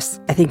formulate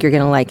this. I think you're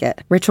going to like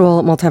it.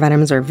 Ritual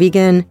multivitamins are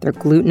vegan. They're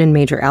gluten and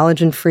major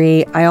allergen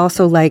free. I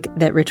also like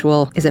that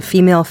Ritual is a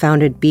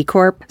female-founded B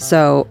Corp.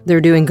 So they're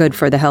doing good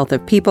for the health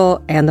of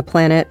people and the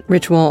planet.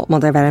 Ritual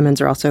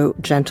multivitamins are also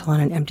gentle on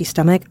an empty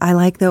stomach. I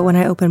like that when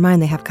I open mine,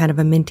 they have kind of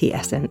a minty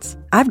essence.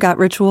 I've got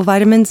Ritual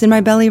vitamins in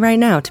my belly right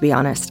now, to be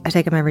honest. I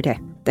take them every day.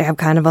 They have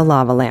kind of a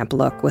lava lamp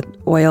look with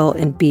oil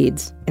and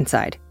beads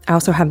inside. I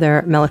also have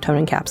their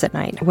melatonin caps at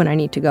night when I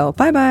need to go,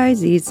 bye-bye,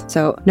 Z's.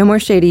 So no more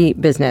shady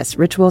business.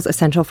 Ritual's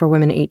Essential for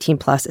Women 18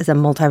 Plus is a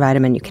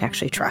multivitamin you can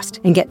actually trust.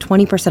 And get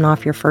 20%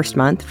 off your first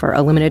month for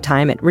a limited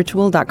time at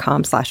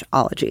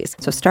ritual.com/ologies.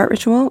 So start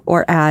Ritual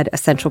or add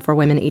Essential for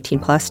Women 18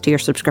 Plus to your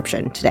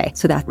subscription today.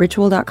 So that's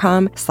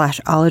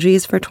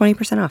ritual.com/ologies for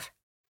 20% off.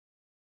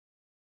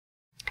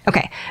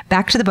 Okay,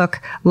 back to the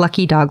book,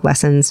 Lucky Dog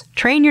Lessons,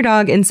 Train Your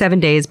Dog in 7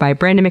 Days by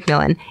Brandon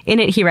McMillan. In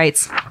it, he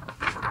writes,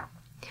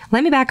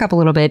 let me back up a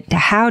little bit to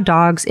how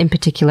dogs in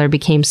particular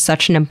became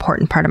such an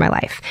important part of my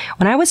life.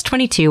 When I was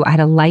 22, I had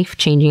a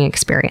life-changing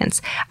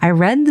experience. I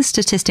read the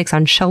statistics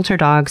on shelter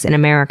dogs in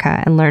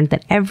America and learned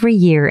that every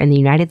year in the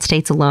United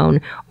States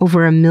alone,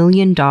 over 1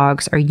 million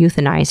dogs are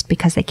euthanized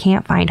because they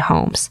can't find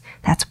homes.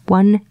 That's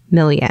 1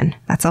 million.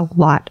 That's a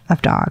lot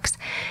of dogs.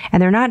 And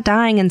they're not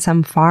dying in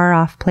some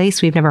far-off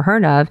place we've never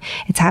heard of.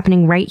 It's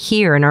happening right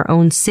here in our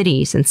own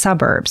cities and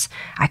suburbs.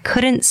 I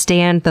couldn't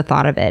stand the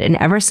thought of it. And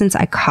ever since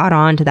I caught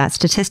on to that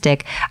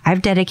statistic,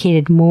 I've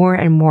dedicated more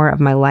and more of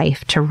my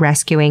life to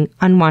rescuing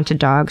unwanted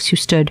dogs who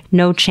stood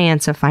no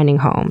chance of finding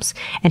homes,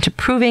 and to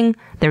proving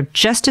they're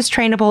just as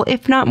trainable,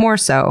 if not more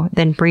so,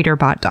 than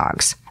breeder-bought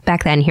dogs.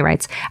 Back then, he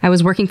writes, I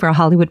was working for a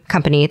Hollywood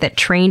company that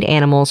trained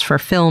animals for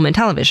film and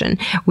television.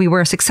 We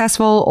were a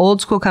successful,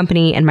 old-school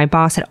company, and my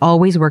boss had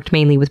always worked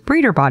mainly with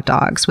breeder-bought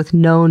dogs with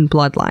known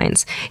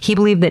bloodlines. He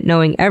believed that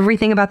knowing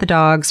everything about the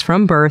dogs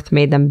from birth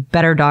made them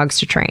better dogs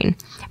to train.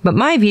 But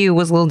my view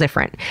was a little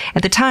different.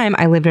 At the time,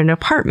 I lived in an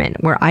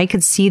apartment where I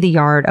could see the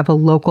yard of a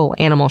local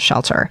animal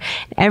shelter.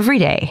 Every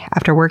day,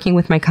 after working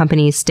with my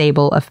company's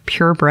stable of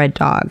purebred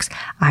dogs,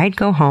 I'd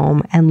go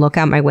home and look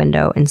out my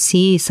window and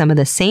see some of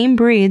the same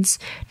breeds,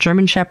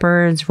 German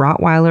Shepherds,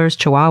 Rottweilers,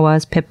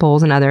 Chihuahuas, Pit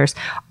Bulls, and others,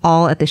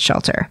 all at this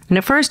shelter. And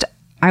at first,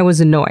 I was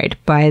annoyed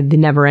by the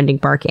never-ending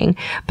barking,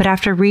 but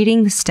after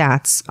reading the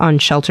stats on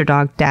shelter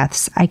dog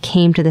deaths, I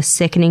came to the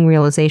sickening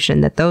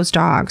realization that those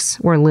dogs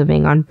were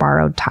living on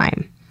borrowed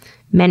time.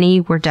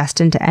 Many were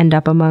destined to end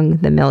up among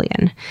the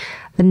million.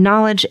 The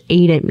knowledge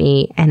ate at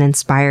me and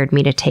inspired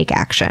me to take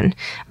action.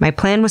 My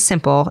plan was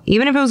simple,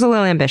 even if it was a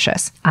little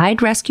ambitious.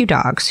 I'd rescue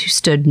dogs who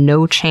stood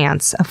no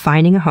chance of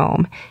finding a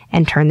home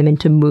and turn them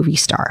into movie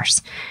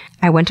stars.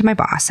 I went to my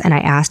boss and I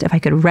asked if I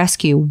could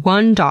rescue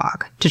one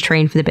dog to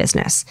train for the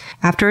business.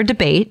 After a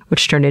debate,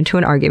 which turned into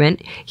an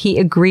argument, he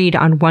agreed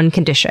on one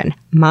condition.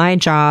 My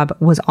job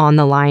was on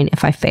the line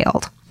if I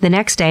failed. The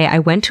next day, I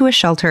went to a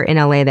shelter in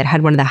LA that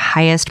had one of the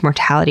highest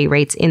mortality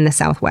rates in the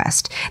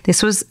Southwest.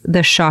 This was the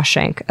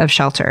Shawshank of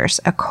shelters,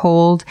 a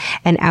cold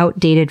and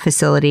outdated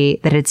facility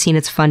that had seen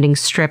its funding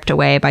stripped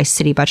away by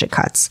city budget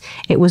cuts.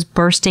 It was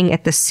bursting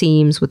at the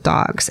seams with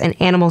dogs, and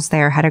animals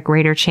there had a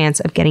greater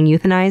chance of getting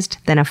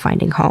euthanized than of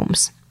finding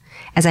homes.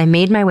 As I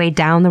made my way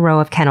down the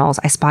row of kennels,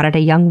 I spotted a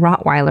young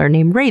Rottweiler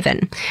named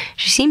Raven.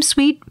 She seemed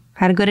sweet,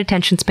 had a good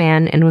attention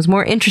span, and was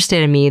more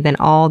interested in me than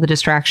all the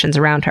distractions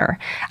around her.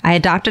 I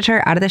adopted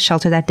her out of the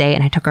shelter that day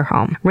and I took her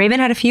home. Raven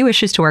had a few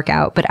issues to work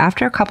out, but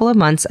after a couple of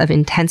months of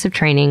intensive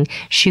training,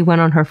 she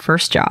went on her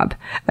first job,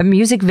 a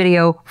music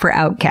video for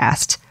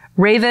Outkast.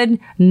 Raven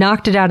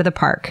knocked it out of the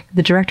park.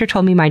 The director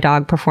told me my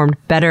dog performed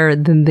better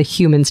than the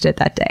humans did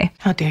that day.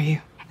 How dare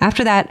you?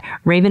 After that,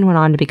 Raven went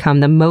on to become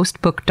the most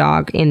booked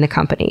dog in the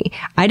company.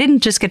 I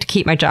didn't just get to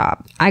keep my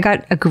job. I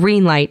got a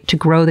green light to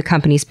grow the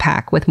company's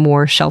pack with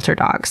more shelter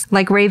dogs.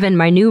 Like Raven,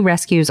 my new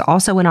rescues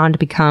also went on to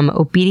become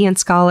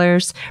obedience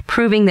scholars,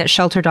 proving that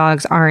shelter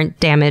dogs aren't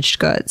damaged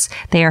goods.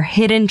 They are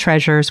hidden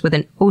treasures with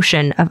an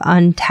ocean of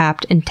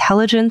untapped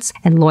intelligence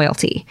and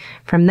loyalty.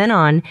 From then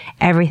on,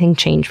 everything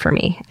changed for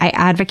me. I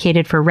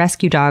advocated for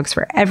rescue dogs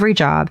for every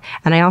job,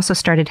 and I also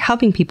started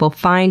helping people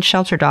find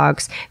shelter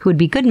dogs who would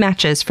be good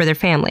matches for their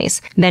families,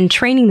 then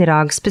training the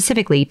dogs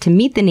specifically to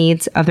meet the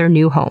needs of their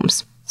new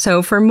homes.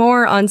 So for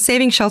more on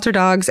saving shelter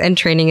dogs and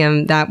training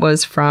them, that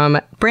was from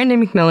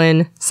Brandon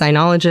McMillan,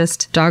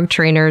 cynologist, dog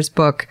trainer's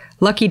book,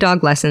 Lucky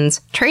Dog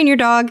Lessons, Train Your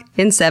Dog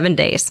in 7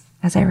 Days.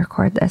 As I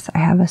record this, I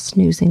have a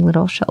snoozing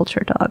little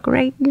shelter dog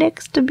right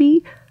next to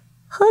me.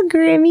 Huh,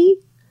 Grammy?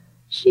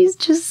 She's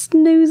just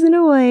snoozing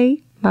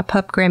away. My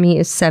pup Grammy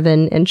is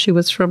 7 and she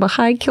was from a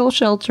high kill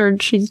shelter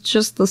and she's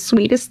just the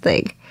sweetest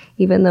thing,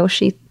 even though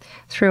she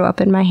threw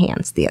up in my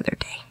hands the other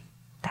day.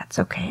 That's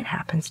okay. It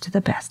happens to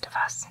the best of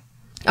us.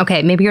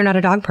 Okay, maybe you're not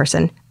a dog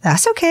person.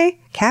 That's okay.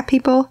 Cat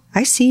people,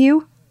 I see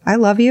you. I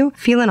love you.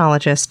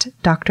 Felinologist,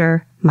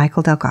 Dr.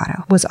 Michael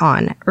Delgado was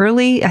on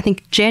early, I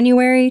think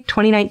January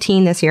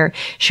 2019 this year.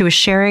 She was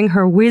sharing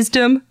her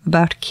wisdom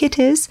about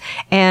kitties,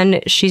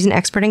 and she's an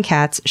expert in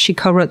cats. She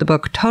co-wrote the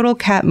book Total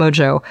Cat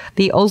Mojo,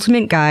 The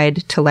Ultimate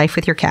Guide to Life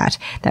with Your Cat,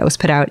 that was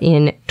put out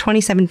in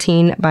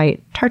 2017 by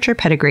Tarcher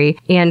Pedigree,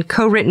 and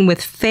co-written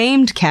with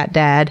famed cat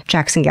dad,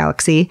 Jackson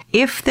Galaxy.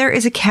 If there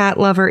is a cat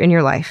lover in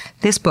your life,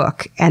 this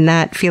book and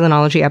that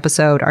Felinology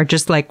episode are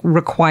just like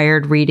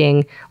required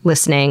reading,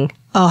 listening.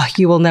 Oh,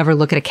 you will never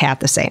look at a cat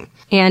the same.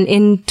 And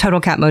in Total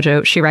Cat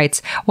Mojo, she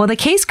writes, while the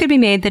case could be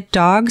made that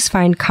dogs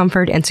find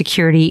comfort and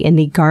security in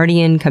the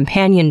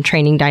guardian-companion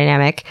training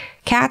dynamic,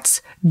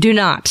 cats do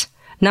not.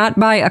 Not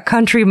by a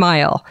country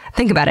mile.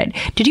 Think about it.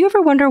 Did you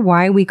ever wonder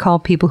why we call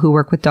people who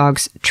work with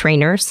dogs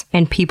trainers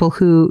and people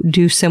who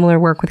do similar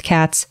work with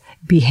cats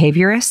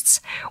behaviorists?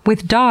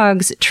 With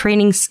dogs,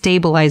 training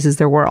stabilizes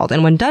their world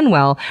and when done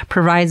well,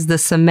 provides the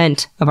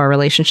cement of our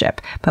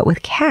relationship. But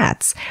with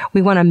cats,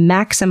 we want to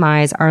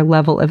maximize our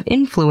level of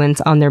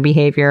influence on their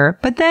behavior,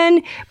 but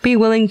then be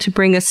willing to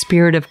bring a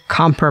spirit of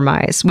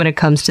compromise when it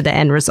comes to the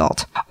end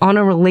result. On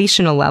a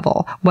relational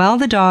level, while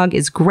the dog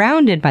is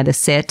grounded by the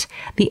sit,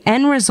 the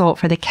end result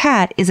for the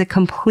cat is a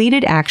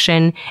completed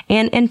action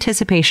and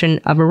anticipation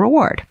of a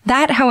reward.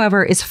 That,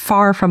 however, is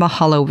far from a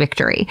hollow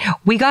victory.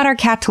 We got our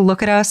cat to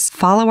look at us,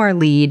 follow our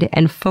lead,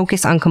 and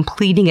focus on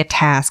completing a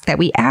task that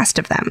we asked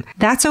of them.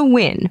 That's a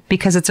win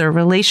because it's a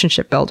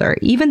relationship builder,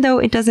 even though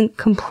it doesn't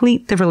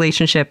complete the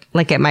relationship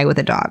like it might with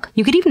a dog.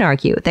 You could even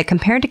argue that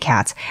compared to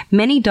cats,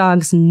 many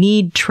dogs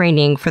need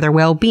training for their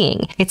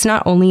well-being. It's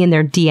not only in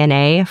their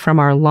DNA from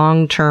our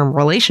long-term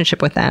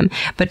relationship with them,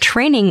 but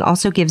training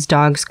also gives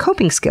dogs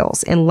coping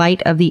skills in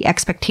light of the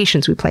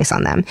expectations we place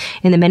on them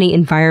in the many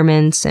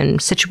environments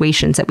and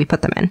situations that we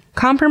put them in.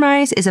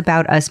 Compromise is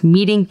about us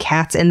meeting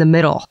cats in the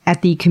middle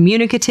at the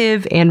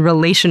communicative and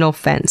relational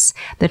fence.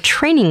 The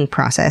training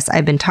process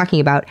I've been talking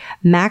about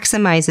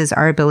maximizes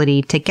our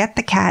ability to get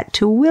the cat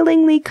to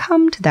willingly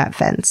come to that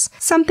fence,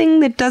 something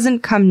that doesn't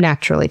come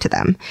naturally to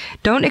them.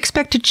 Don't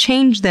expect to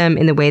change them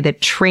in the way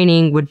that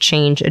training would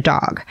change a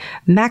dog.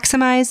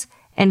 Maximize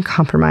and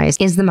compromise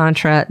is the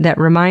mantra that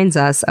reminds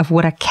us of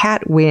what a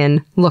cat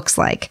win looks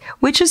like,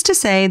 which is to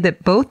say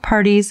that both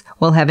parties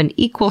will have an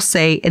equal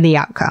say in the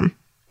outcome.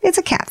 It's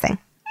a cat thing.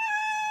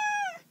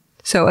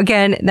 So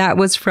again, that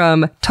was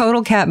from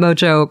Total Cat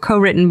Mojo,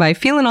 co-written by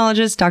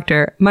felinologist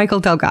Dr. Michael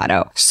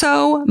Delgado.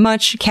 So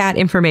much cat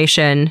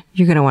information.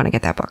 You're going to want to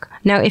get that book.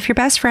 Now, if your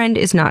best friend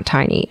is not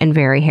tiny and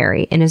very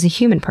hairy and is a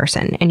human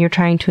person and you're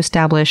trying to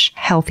establish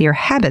healthier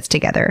habits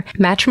together,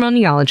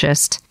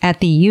 matrimoniologist at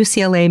the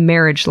UCLA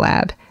Marriage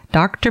Lab,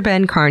 Dr.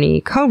 Ben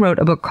Carney co-wrote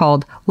a book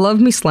called Love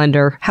Me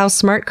Slender, How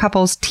Smart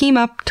Couples Team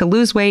Up to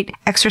Lose Weight,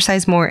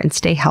 Exercise More, and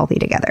Stay Healthy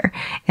Together.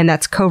 And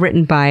that's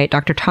co-written by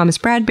Dr. Thomas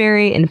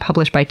Bradbury and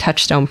published by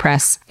Touchstone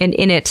Press. And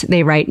in it,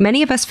 they write,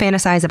 many of us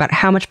fantasize about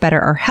how much better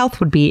our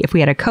health would be if we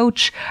had a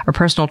coach, a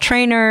personal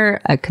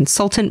trainer, a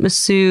consultant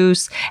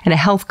masseuse, and a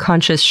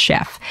health-conscious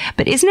chef.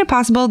 But isn't it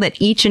possible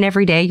that each and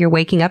every day you're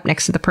waking up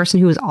next to the person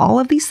who is all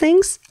of these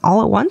things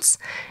all at once?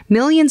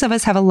 Millions of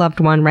us have a loved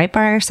one right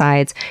by our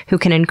sides who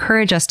can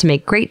encourage us to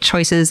make great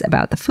choices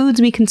about the foods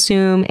we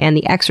consume and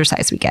the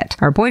exercise we get.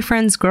 Our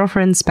boyfriends,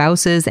 girlfriends,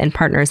 spouses, and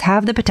partners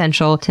have the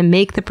potential to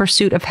make the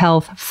pursuit of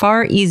health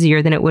far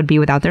easier than it would be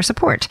without their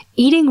support.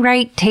 Eating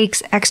right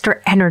takes extra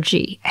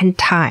energy and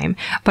time,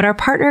 but our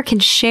partner can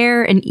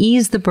share and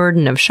ease the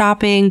burden of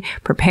shopping,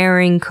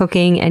 preparing,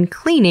 cooking, and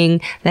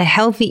cleaning that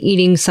healthy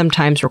eating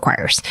sometimes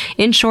requires.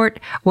 In short,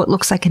 what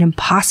looks like an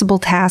impossible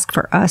task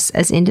for us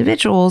as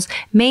individuals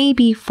may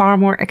be far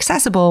more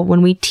accessible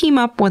when we team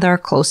up with our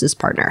closest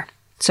partner.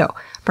 So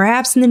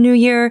perhaps in the new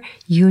year,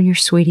 you and your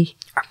sweetie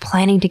are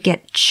planning to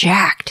get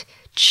jacked,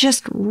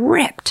 just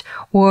ripped,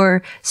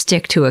 or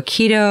stick to a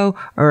keto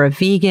or a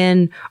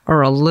vegan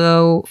or a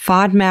low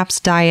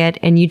FODMAPs diet,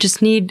 and you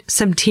just need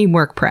some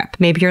teamwork prep.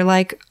 Maybe you're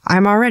like,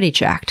 I'm already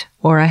jacked,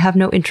 or I have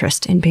no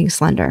interest in being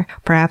slender.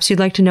 Perhaps you'd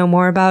like to know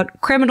more about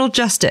criminal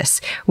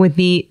justice with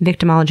the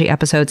Victimology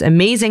episode's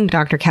amazing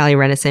Dr. Callie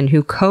Renison,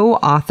 who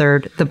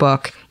co-authored the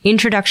book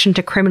Introduction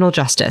to Criminal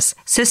Justice,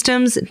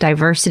 Systems,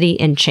 Diversity,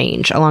 and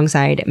Change,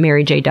 alongside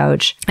Mary J.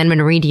 Doge. I'm going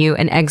to read you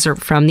an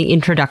excerpt from the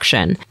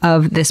introduction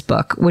of this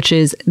book, which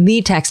is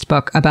the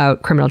textbook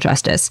about criminal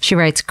justice. She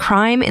writes,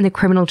 crime in the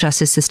criminal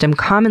justice system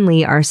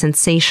commonly are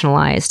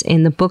sensationalized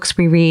in the books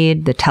we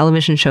read, the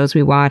television shows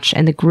we watch,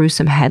 and the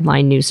gruesome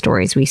headline news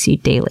stories we see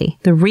daily.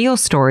 The real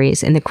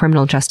stories in the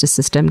criminal justice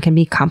system can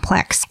be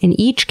complex, and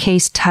each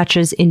case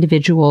touches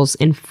individuals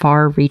in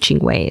far-reaching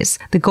ways.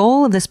 The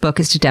goal of this book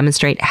is to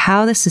demonstrate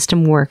how the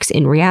system works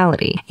in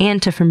reality and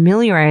to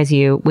familiarize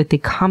you with the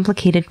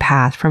complicated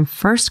path from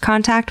first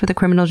contact with the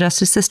criminal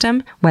justice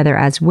system, whether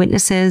as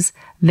witnesses,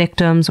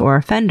 victims, or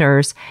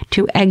offenders,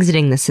 to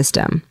exiting the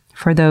system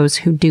for those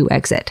who do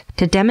exit.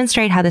 To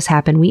demonstrate how this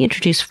happened, we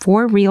introduce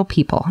 4 real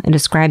people and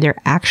describe their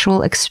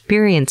actual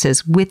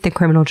experiences with the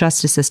criminal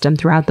justice system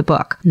throughout the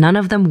book. None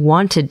of them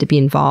wanted to be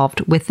involved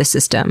with the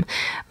system,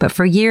 but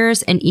for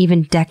years and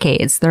even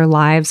decades, their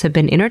lives have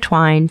been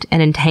intertwined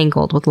and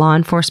entangled with law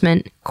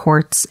enforcement,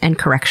 courts, and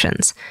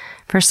corrections.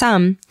 For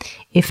some,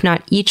 if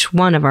not each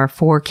one of our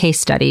 4 case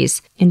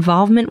studies,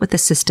 involvement with the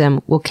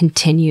system will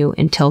continue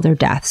until their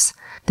deaths.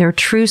 Their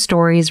true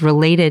stories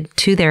related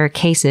to their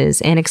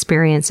cases and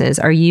experiences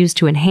are used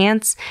to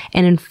enhance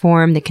and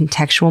inform the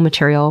contextual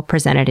material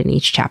presented in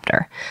each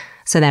chapter.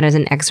 So that is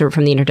an excerpt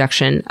from the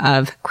introduction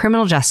of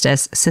Criminal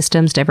Justice,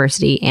 Systems,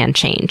 Diversity, and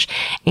Change.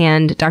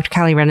 And Dr.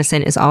 Callie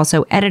Renison is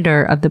also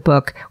editor of the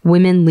book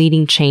Women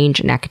Leading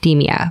Change in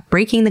Academia,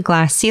 Breaking the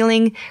Glass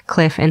Ceiling,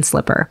 Cliff and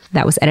Slipper.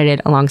 That was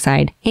edited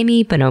alongside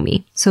Amy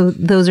Bonomi. So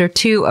those are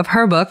 2 of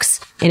her books.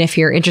 And if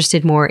you're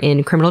interested more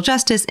in criminal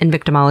justice and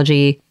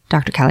victimology,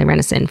 Dr. Callie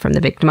Renison from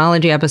the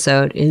Victimology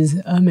episode is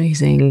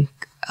amazing.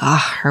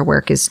 Her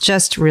work is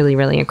just really,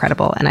 really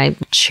incredible. And I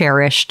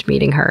cherished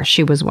meeting her.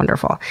 She was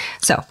wonderful.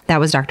 So that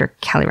was Dr.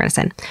 Callie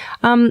Renison.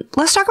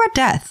 Let's talk about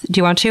death. Do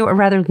you want to? Or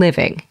rather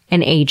living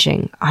and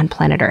aging on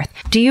planet Earth.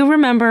 Do you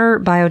remember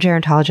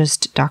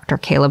biogerontologist Dr.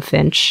 Caleb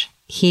Finch?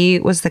 He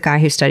was the guy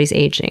who studies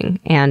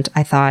aging. And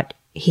I thought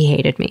he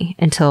hated me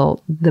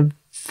until the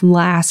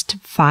last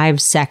 5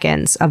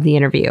 seconds of the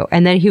interview.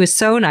 And then he was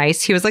so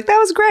nice. He was like, that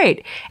was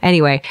great.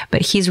 Anyway,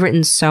 but he's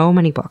written so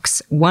many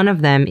books. One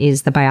of them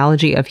is The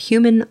Biology of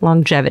Human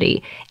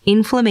Longevity,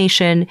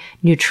 Inflammation,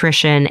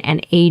 Nutrition,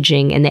 and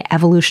Aging and the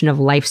Evolution of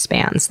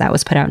Lifespans. That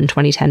was put out in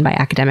 2010 by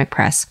Academic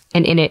Press.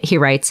 And in it, he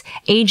writes,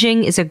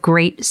 aging is a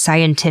great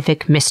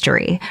scientific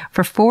mystery.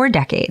 For 4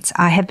 decades,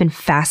 I have been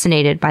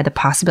fascinated by the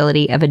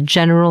possibility of a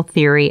general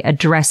theory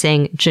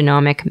addressing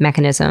genomic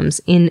mechanisms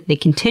in the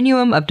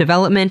continuum of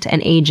development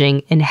and aging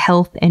in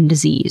health and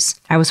disease.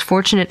 I was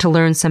fortunate to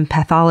learn some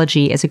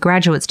pathology as a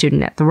graduate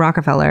student at the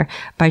Rockefeller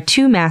by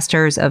 2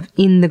 masters of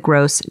in the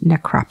gross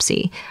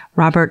necropsy,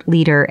 Robert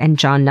Leader and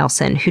John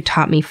Nelson, who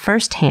taught me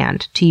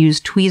firsthand to use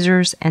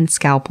tweezers and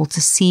scalpel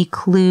to see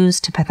clues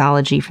to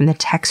pathology from the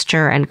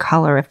texture and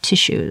color of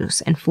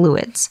tissues and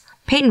fluids.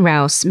 Peyton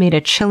Rouse made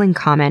a chilling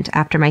comment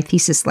after my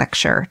thesis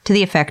lecture to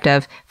the effect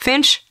of,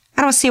 Finch,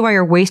 I don't see why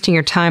you're wasting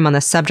your time on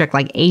the subject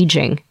like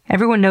aging.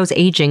 Everyone knows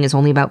aging is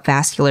only about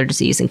vascular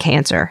disease and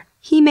cancer.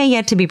 He may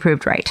yet to be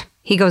proved right.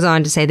 He goes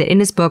on to say that in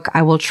his book,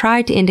 I will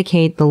try to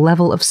indicate the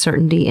level of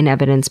certainty in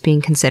evidence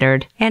being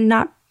considered and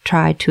not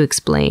try to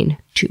explain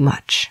too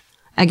much.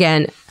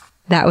 Again,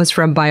 that was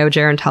from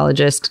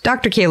biogerontologist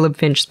Dr. Caleb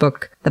Finch's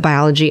book, The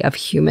Biology of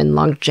Human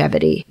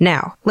Longevity.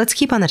 Now, let's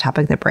keep on the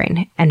topic of the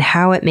brain and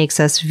how it makes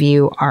us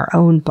view our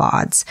own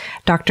BODs.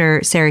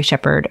 Dr. Sari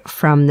Shepard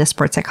from the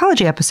Sports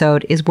Psychology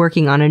episode is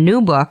working on a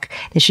new book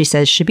that she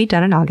says should be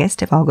done in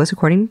August if all goes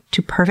according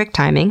to perfect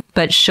timing,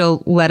 but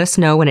she'll let us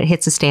know when it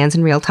hits the stands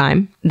in real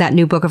time. That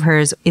new book of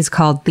hers is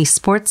called The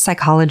Sports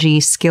Psychology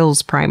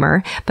Skills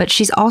Primer, but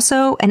she's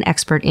also an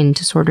expert in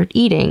disordered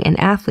eating and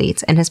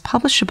athletes and has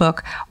published a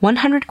book,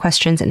 100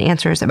 Questions and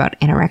Answers About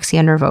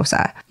Anorexia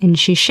Nervosa, and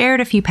she shared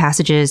a few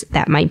passages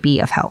that might be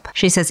of help.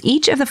 She says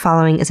each of the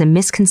following is a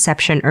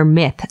misconception or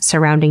myth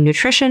surrounding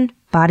nutrition,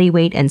 body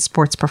weight, and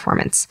sports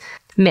performance.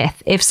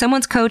 Myth: if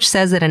someone's coach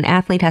says that an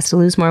athlete has to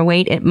lose more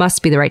weight, it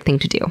must be the right thing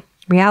to do.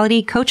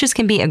 Reality: coaches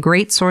can be a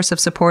great source of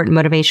support and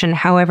motivation.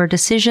 However,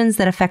 decisions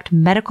that affect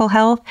medical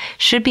health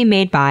should be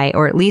made by,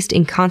 or at least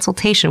in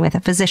consultation with,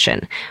 a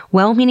physician.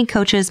 Well-meaning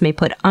coaches may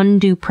put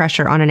undue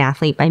pressure on an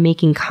athlete by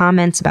making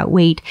comments about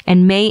weight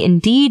and may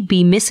indeed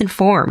be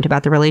misinformed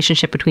about the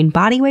relationship between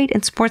body weight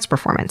and sports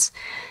performance.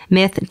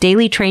 Myth: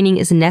 daily training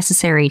is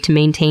necessary to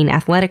maintain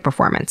athletic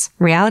performance.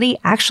 Reality: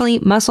 actually,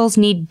 muscles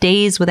need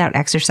days without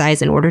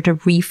exercise in order to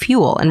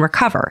refuel and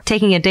recover.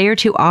 Taking a day or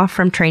 2 off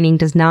from training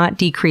does not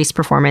decrease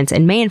performance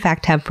and may in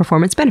fact have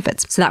performance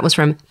benefits. So that was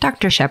from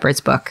Dr.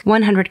 Shepard's book,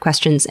 100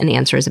 Questions and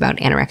Answers About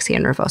Anorexia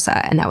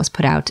Nervosa, and that was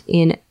put out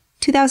in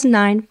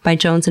 2009 by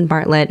Jones and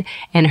Bartlett,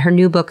 and her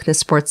new book, The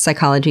Sports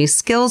Psychology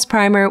Skills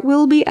Primer,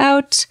 will be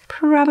out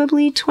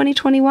probably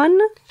 2021.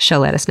 She'll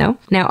let us know.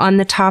 Now, on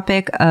the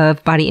topic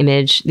of body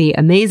image, the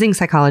amazing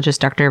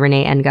psychologist Dr.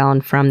 Renee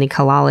Engeln from the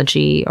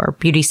Colology or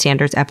Beauty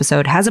Standards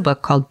episode has a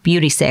book called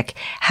Beauty Sick: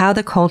 How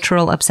the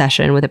Cultural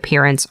Obsession with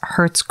Appearance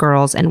Hurts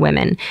Girls and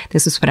Women.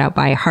 This was put out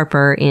by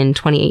Harper in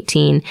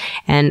 2018,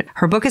 and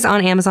her book is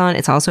on Amazon.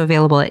 It's also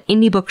available at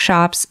indie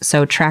bookshops,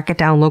 so track it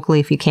down locally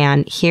if you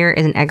can. Here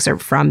is an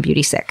excerpt from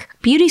Beauty Sick.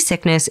 Beauty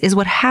sickness is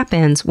what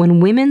happens when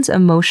women's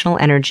emotional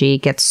energy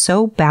gets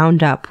so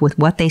bound up with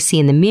what they see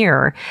in the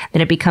mirror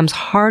that it becomes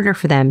harder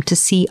for them to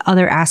see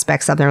other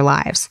aspects of their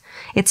lives.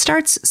 It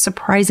starts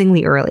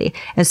surprisingly early,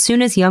 as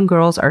soon as young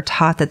girls are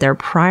taught that their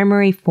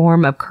primary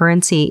form of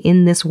currency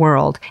in this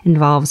world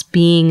involves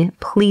being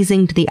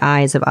pleasing to the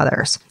eyes of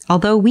others.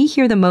 Although we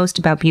hear the most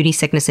about beauty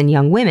sickness in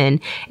young women,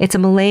 it's a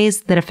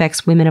malaise that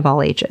affects women of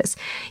all ages.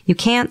 You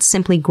can't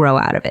simply grow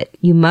out of it.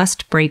 You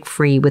must break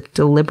free with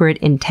deliberate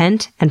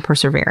intent and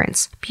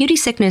perseverance. Beauty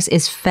sickness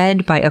is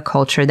fed by a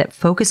culture that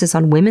focuses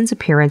on women's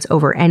appearance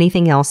over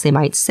anything else they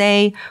might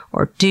say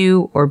or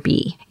do or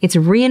be. It's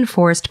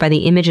reinforced by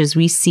the images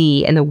we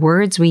see and the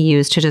words we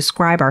use to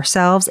describe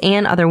ourselves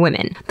and other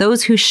women.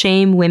 Those who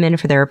shame women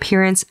for their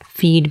appearance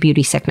feed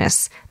beauty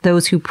sickness.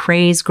 Those who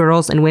praise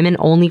girls and women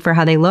only for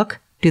how they look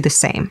do the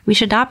same. We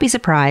should not be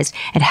surprised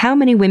at how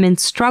many women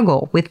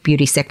struggle with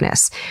beauty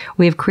sickness.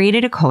 We have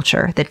created a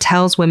culture that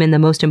tells women the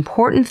most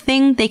important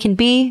thing they can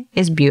be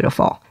is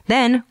beautiful.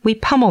 Then we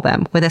pummel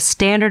them with a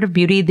standard of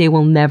beauty they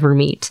will never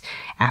meet.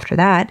 After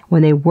that,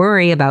 when they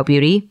worry about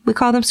beauty, we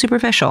call them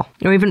superficial.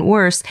 Or even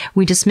worse,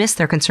 we dismiss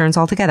their concerns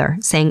altogether,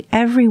 saying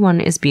everyone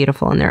is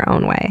beautiful in their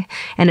own way,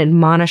 and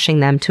admonishing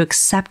them to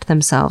accept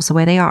themselves the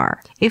way they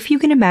are. If you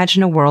can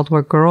imagine a world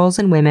where girls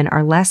and women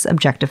are less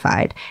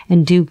objectified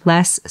and do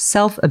less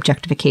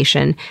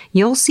self-objectification,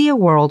 you'll see a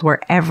world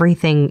where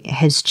everything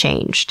has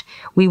changed.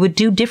 We would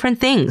do different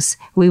things.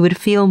 We would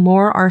feel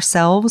more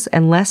ourselves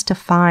and less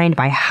defined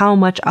by how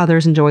much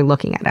others enjoy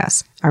looking at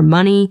us. Our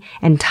money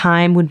and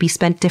time would be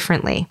spent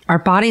differently. Our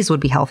bodies would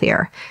be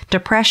healthier.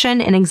 Depression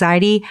and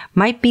anxiety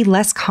might be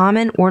less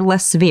common or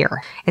less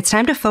severe. It's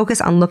time to focus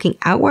on looking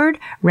outward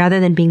rather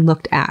than being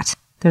looked at.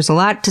 There's a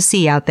lot to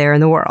see out there in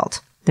the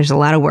world. There's a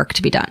lot of work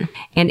to be done.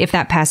 And if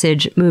that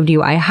passage moved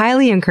you, I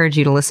highly encourage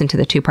you to listen to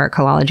the 2-part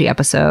Killology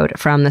episode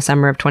from the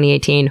summer of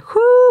 2018.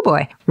 Whoo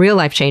boy, real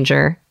life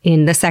changer.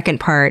 In the second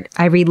part,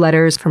 I read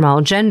letters from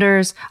all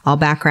genders, all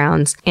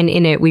backgrounds, and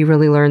in it we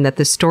really learn that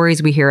the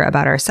stories we hear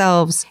about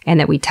ourselves and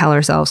that we tell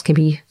ourselves can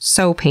be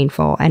so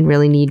painful and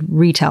really need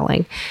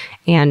retelling.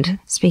 And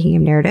speaking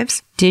of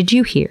narratives, did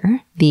you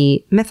hear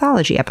the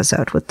mythology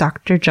episode with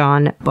Dr.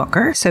 John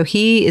Booker? So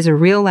he is a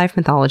real-life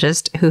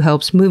mythologist who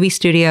helps movie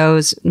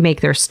studios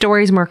make their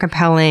stories more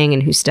compelling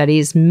and who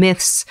studies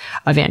myths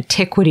of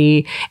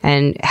antiquity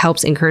and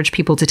helps encourage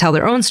people to tell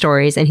their own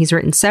stories. And he's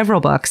written several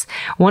books.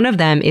 One of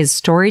them is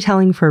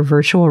Storytelling for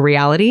Virtual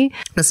Reality.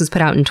 This was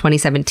put out in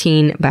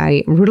 2017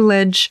 by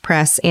Routledge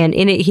Press. And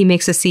in it, he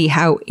makes us see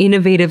how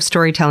innovative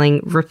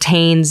storytelling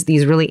retains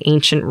these really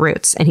ancient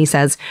roots. And he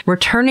says,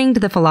 returning to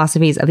the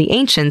philosophies of the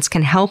ancients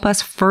can help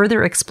us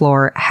further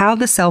explore how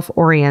the self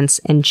orients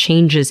and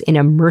changes in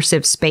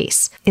immersive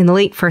space. In the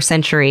late 1st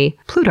century,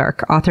 Plutarch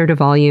authored a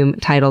volume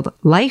titled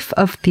Life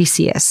of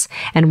Theseus.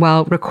 And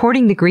while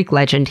recording the Greek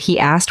legend, he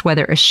asked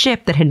whether a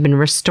ship that had been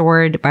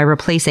restored by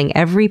replacing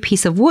every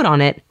piece of wood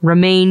on it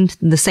remained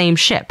the same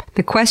ship.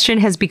 The question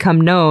has become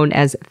known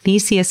as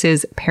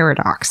Theseus's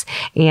paradox,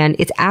 and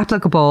it's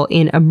applicable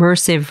in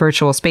immersive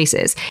virtual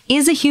spaces.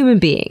 Is a human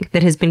being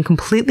that has been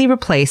completely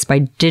replaced by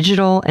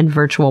digital and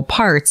virtual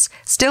parts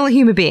still a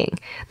human being?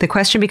 The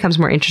question becomes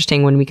more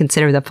interesting when we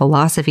consider the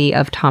philosophy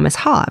of Thomas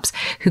Hobbes,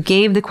 who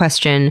gave the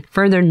question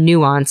further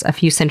nuance a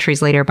few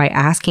centuries later by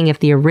asking if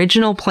the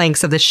original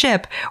planks of the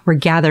ship were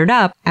gathered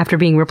up after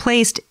being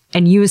replaced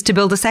and used to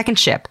build a second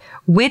ship.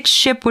 Which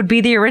ship would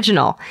be the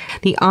original?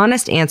 The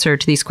honest answer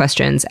to these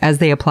questions as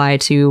they apply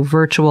to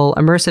virtual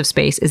immersive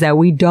space is that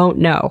we don't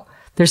know.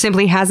 There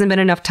simply hasn't been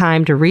enough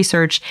time to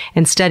research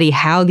and study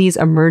how these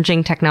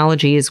emerging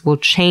technologies will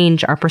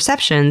change our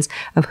perceptions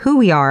of who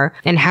we are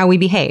and how we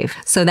behave.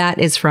 So that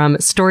is from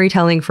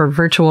Storytelling for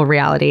Virtual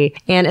Reality.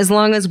 And as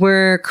long as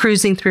we're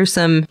cruising through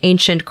some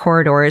ancient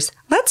corridors,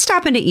 let's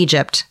stop into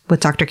Egypt with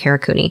Dr. Cara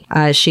Cooney.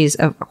 She's,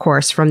 of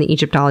course, from the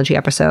Egyptology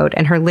episode,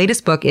 and her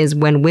latest book is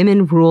When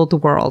Women Ruled the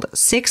World,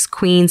 6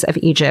 Queens of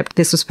Egypt.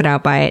 This was put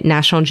out by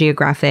National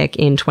Geographic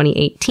in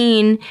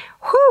 2018.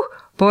 Whew!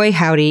 Boy,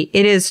 howdy,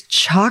 it is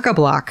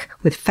chock-a-block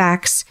with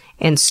facts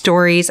and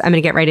stories. I'm going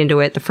to get right into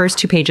it. The first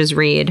 2 pages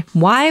read,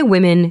 Why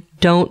Women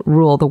Don't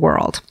Rule the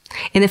World.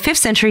 In the 5th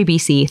century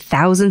BC,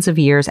 thousands of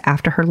years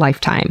after her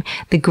lifetime,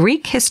 the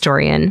Greek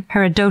historian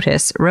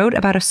Herodotus wrote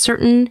about a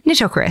certain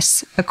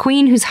Nitocris, a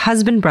queen whose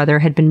husband-brother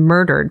had been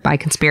murdered by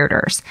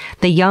conspirators.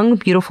 The young,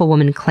 beautiful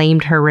woman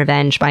claimed her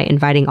revenge by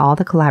inviting all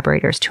the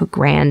collaborators to a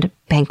grand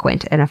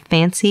banquet in a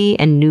fancy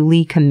and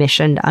newly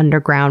commissioned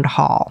underground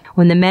hall.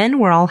 When the men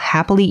were all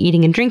happily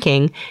eating and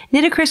drinking,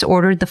 Nitocris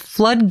ordered the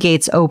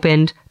floodgates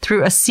opened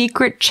through a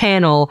secret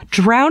channel,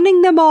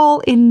 drowning them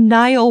all in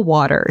Nile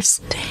waters.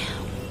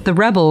 The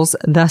rebels,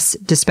 thus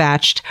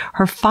dispatched,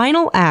 her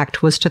final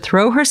act was to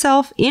throw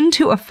herself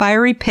into a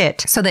fiery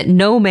pit so that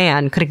no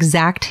man could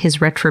exact his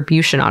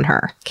retribution on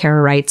her.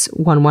 Cara writes,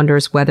 one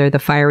wonders whether the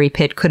fiery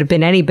pit could have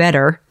been any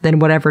better than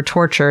whatever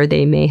torture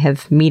they may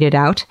have meted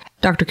out.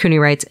 Dr. Cooney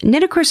writes,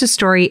 Nitocris'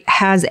 story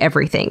has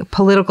everything: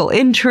 political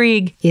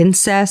intrigue,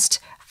 incest,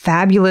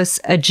 fabulous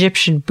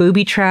Egyptian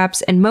booby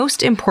traps, and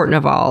most important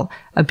of all,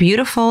 a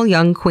beautiful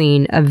young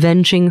queen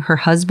avenging her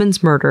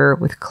husband's murder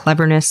with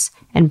cleverness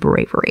and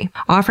bravery.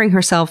 Offering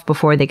herself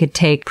before they could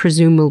take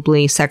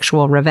presumably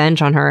sexual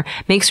revenge on her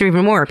makes her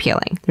even more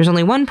appealing. There's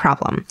only one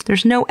problem.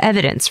 There's no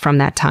evidence from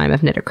that time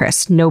of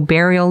Nitocris. No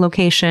burial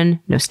location,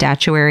 no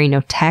statuary,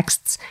 no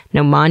texts,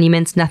 no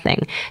monuments,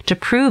 nothing to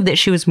prove that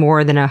she was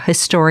more than a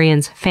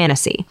historian's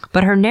fantasy.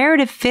 But her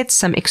narrative fits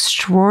some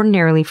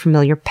extraordinarily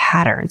familiar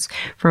patterns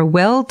for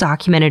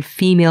well-documented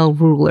female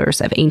rulers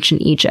of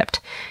ancient Egypt.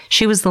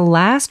 She was the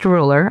last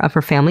ruler of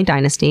her family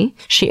dynasty.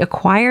 She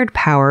acquired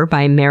power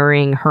by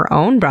marrying her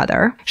own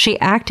brother. She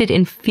acted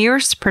in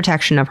fierce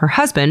protection of her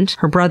husband,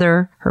 her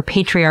brother, her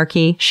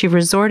patriarchy. She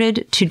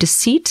resorted to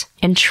deceit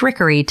and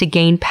trickery to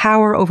gain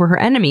power over her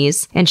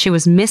enemies, and she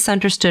was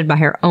misunderstood by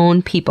her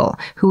own people,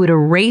 who would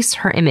erase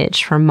her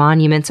image from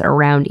monuments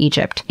around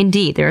Egypt.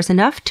 Indeed, there is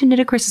enough to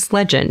Nitocris'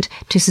 legend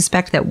to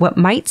suspect that what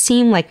might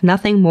seem like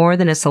nothing more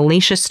than a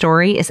salacious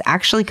story is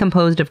actually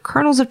composed of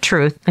kernels of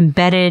truth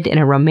embedded in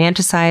a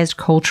romanticized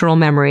cultural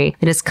memory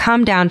that has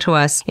come down to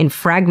us in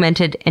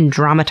fragmented and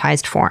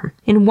dramatized form.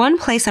 In one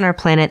place on our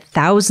planet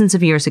thousands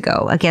of years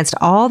ago, against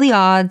all the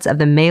odds of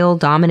the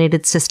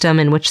male-dominated system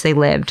in which they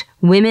lived,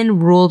 women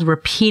ruled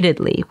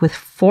repeatedly with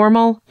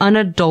formal,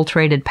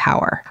 unadulterated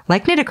power.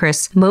 Like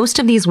Nitocris, most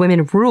of these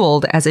women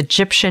ruled as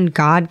Egyptian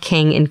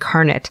god-king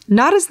incarnate,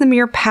 not as the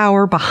mere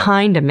power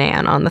behind a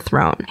man on the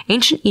throne.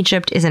 Ancient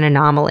Egypt is an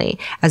anomaly,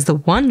 as the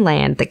one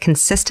land that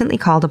consistently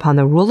called upon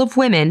the rule of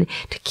women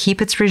to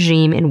keep its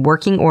regime in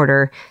working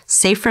order,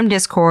 safe from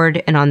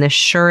discord, and on the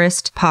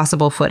surest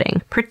possible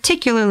footing,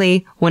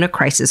 particularly when a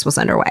crisis was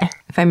underway.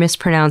 If I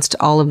mispronounced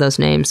all of those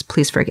names,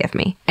 please forgive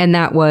me. And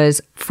that was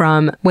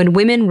from When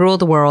Women Rule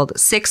the World,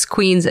 6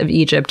 Queens of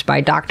Egypt by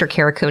Dr.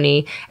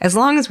 Karakuni. As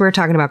long as we're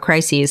talking about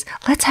crises,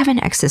 let's have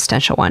an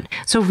existential one.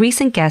 So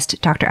recent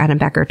guest, Dr. Adam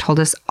Becker, told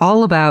us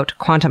all about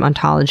quantum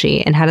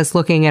ontology and had us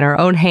looking at our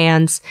own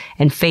hands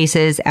and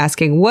faces,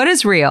 asking what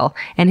is real?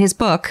 And his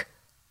book,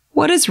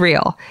 What is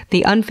Real?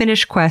 The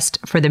Unfinished Quest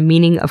for the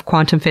Meaning of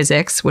Quantum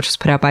Physics, which was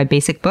put out by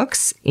Basic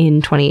Books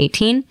in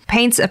 2018,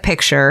 paints a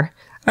picture,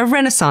 a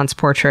Renaissance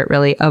portrait,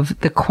 really, of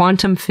the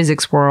quantum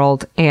physics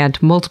world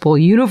and multiple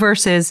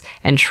universes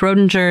and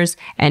Schrödingers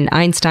and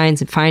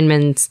Einsteins and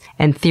Feynmans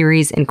and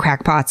theories and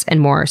crackpots and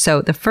more.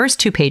 So the first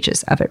 2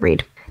 pages of it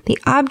read, the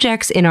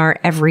objects in our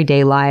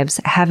everyday lives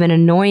have an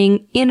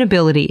annoying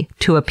inability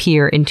to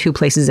appear in 2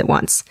 places at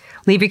once.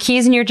 Leave your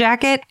keys in your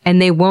jacket,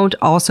 and they won't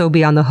also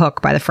be on the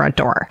hook by the front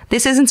door.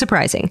 This isn't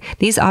surprising.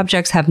 These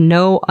objects have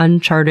no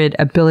uncharted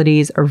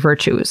abilities or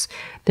virtues.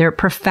 They're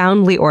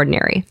profoundly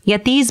ordinary.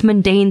 Yet these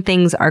mundane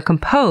things are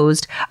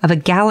composed of a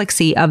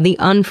galaxy of the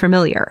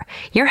unfamiliar.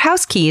 Your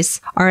house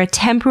keys are a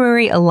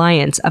temporary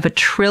alliance of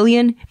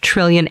 1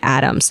 trillion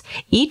atoms,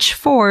 each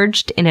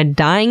forged in a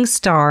dying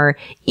star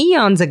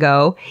eons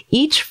ago,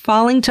 each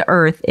falling to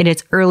Earth in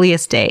its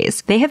earliest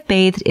days. They have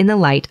bathed in the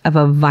light of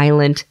a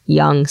violent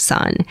young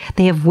sun.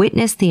 They have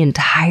witnessed the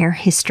entire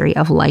history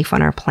of life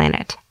on our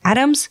planet.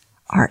 Atoms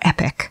are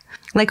epic.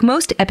 Like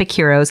most epic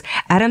heroes,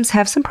 atoms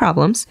have some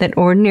problems that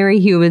ordinary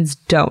humans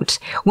don't.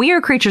 We are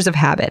creatures of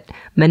habit,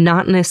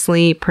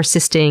 monotonously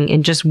persisting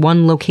in just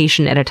one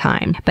location at a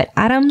time. But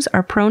atoms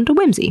are prone to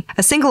whimsy.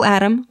 A single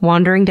atom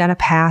wandering down a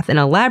path in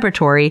a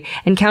laboratory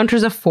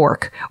encounters a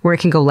fork where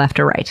it can go left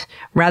or right.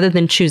 Rather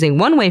than choosing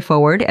one way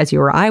forward, as you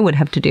or I would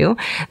have to do,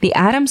 the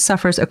atom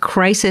suffers a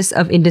crisis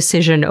of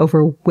indecision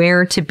over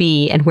where to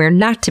be and where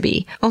not to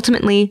be.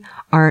 Ultimately,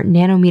 our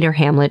nanometer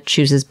Hamlet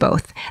chooses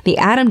both. The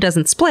atom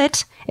doesn't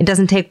split. It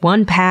doesn't take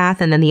one path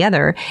and then the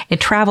other.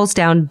 It travels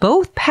down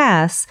both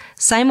paths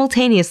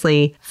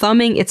simultaneously,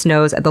 thumbing its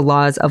nose at the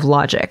laws of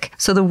logic.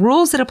 So the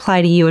rules that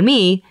apply to you and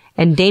me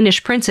and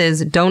Danish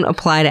princes don't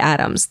apply to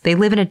atoms. They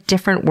live in a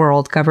different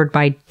world governed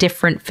by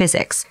different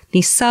physics,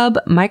 the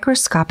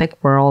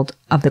sub-microscopic world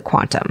of the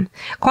quantum.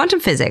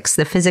 Quantum physics,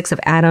 the physics of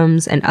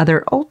atoms and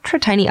other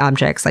ultra-tiny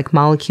objects like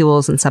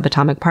molecules and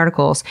subatomic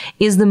particles,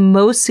 is the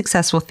most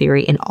successful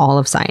theory in all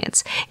of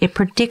science. It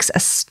predicts a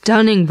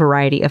stunning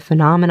variety of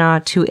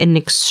phenomena to an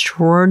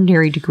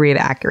extraordinary degree of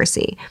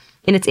accuracy.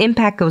 And its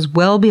impact goes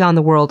well beyond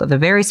the world of the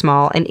very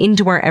small and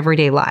into our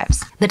everyday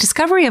lives. The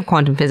discovery of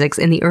quantum physics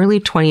in the early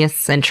 20th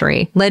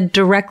century led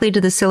directly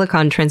to the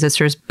silicon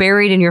transistors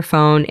buried in your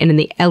phone and in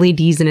the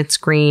LEDs in its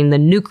screen, the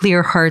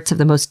nuclear hearts of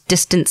the most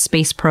distant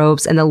space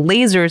probes, and the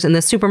lasers in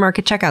the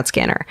supermarket checkout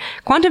scanner.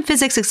 Quantum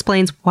physics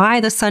explains why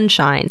the sun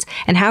shines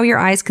and how your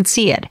eyes can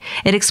see it.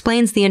 It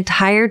explains the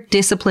entire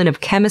discipline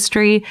of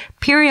chemistry,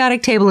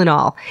 periodic table and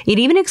all. It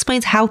even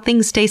explains how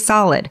things stay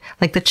solid,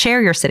 like the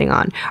chair you're sitting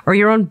on, or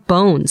your own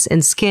bones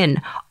and skin.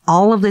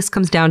 All of this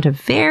comes down to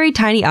very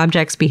tiny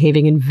objects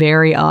behaving in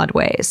very odd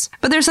ways.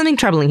 But there's something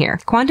troubling here.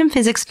 Quantum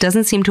physics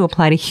doesn't seem to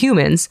apply to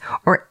humans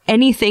or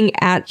anything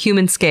at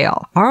human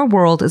scale. Our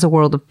world is a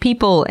world of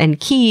people and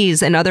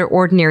keys and other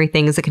ordinary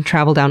things that can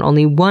travel down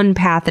only one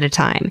path at a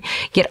time.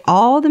 Yet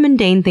all the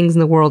mundane things in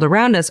the world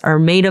around us are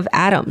made of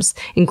atoms,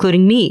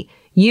 including me,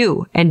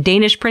 you, and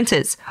Danish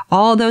princes.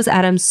 All those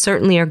atoms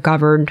certainly are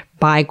governed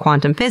by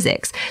quantum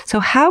physics.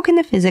 So how can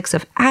the physics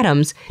of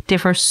atoms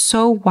differ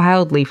so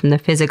wildly from the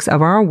physics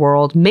of our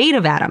world made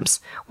of atoms?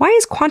 Why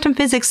is quantum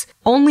physics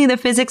only the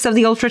physics of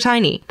the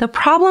ultra-tiny? The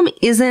problem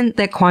isn't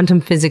that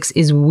quantum physics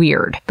is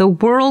weird. The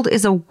world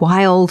is a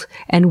wild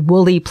and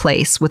woolly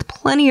place with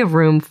plenty of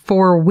room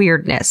for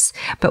weirdness.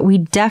 But we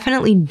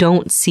definitely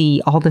don't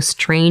see all the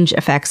strange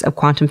effects of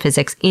quantum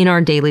physics in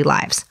our daily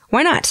lives.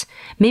 Why not?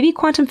 Maybe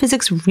quantum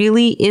physics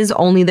really is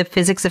only the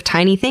physics of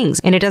tiny things,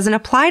 and it doesn't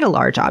apply to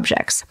large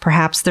objects.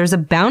 Perhaps there's a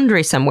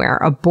boundary somewhere,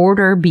 a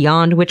border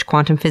beyond which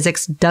quantum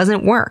physics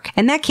doesn't work.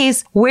 In that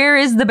case, where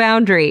is the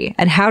boundary,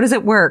 and how does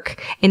it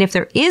work? And if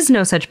there is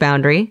no such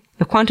boundary,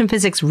 if quantum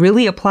physics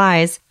really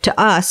applies to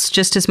us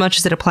just as much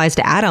as it applies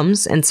to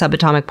atoms and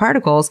subatomic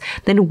particles,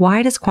 then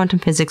why does quantum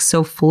physics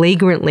so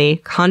flagrantly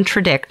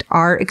contradict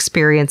our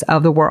experience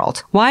of the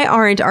world? Why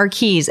aren't our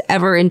keys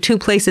ever in two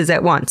places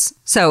at once?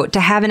 So to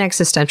have an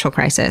existential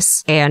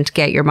crisis and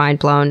get your mind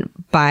blown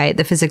by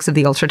the physics of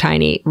the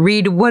ultra-tiny,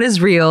 read What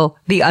is Real?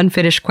 The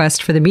Unfinished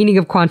Quest for the Meaning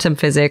of Quantum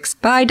Physics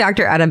by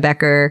Dr. Adam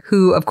Becker,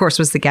 who of course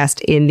was the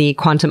guest in the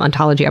Quantum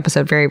Ontology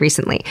episode very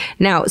recently.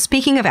 Now,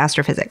 speaking of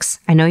astrophysics,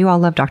 I know you all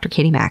love Dr.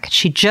 Katie Mack.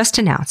 She just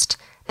announced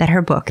that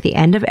her book, The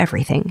End of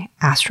Everything,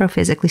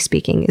 Astrophysically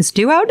Speaking, is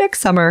due out next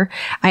summer.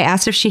 I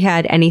asked if she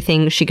had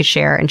anything she could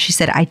share, and she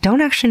said, I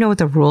don't actually know what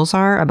the rules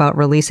are about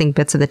releasing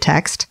bits of the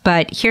text,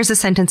 but here's a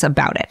sentence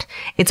about it.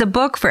 It's a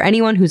book for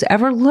anyone who's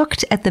ever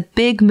looked at the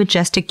big,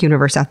 majestic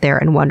universe out there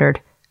and wondered,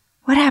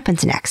 what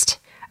happens next?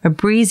 A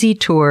breezy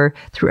tour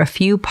through a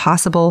few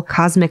possible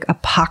cosmic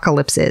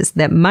apocalypses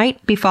that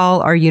might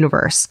befall our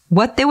universe,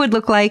 what they would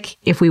look like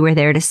if we were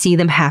there to see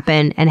them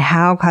happen, and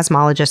how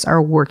cosmologists are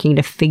working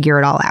to figure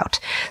it all out.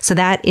 So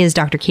that is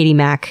Dr. Katie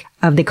Mack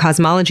of the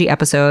Cosmology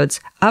Episodes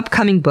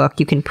upcoming book.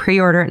 You can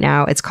pre-order it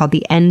now. It's called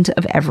The End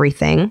of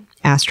Everything,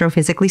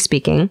 Astrophysically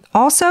Speaking.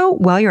 Also,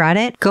 while you're at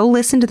it, go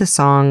listen to the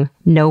song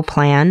No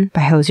Plan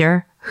by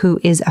Hozier, who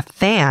is a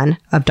fan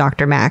of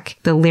Dr. Mack.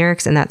 The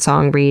lyrics in that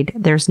song read,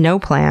 there's no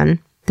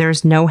plan,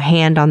 there's no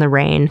hand on the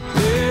rain.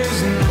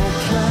 There's no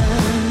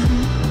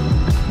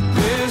plan,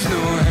 there's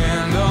no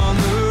hand on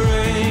the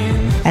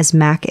rain. As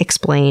Mack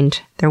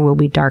explained, there will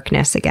be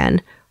darkness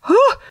again.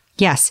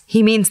 Yes,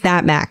 he means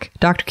that Mack,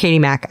 Dr. Katie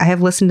Mack. I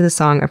have listened to the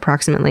song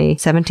approximately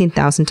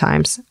 17,000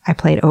 times. I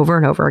play it over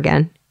and over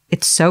again.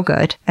 It's so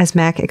good. As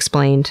Mack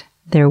explained,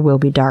 there will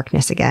be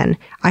darkness again.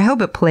 I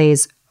hope it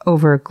plays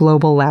over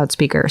global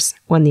loudspeakers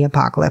when the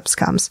apocalypse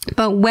comes.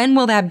 But when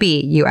will that be,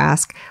 you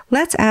ask?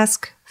 Let's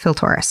ask Phil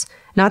Torres.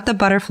 Not the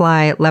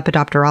butterfly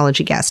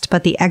lepidopterology guest,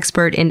 but the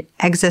expert in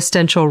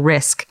existential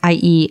risk,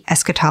 i.e.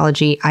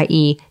 eschatology,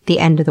 i.e. the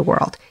end of the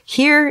world.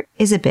 Here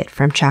is a bit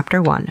from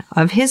chapter 1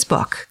 of his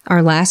book,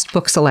 our last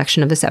book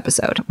selection of this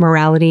episode,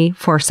 Morality,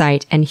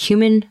 Foresight, and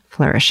Human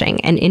Flourishing,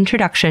 an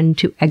Introduction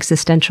to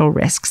Existential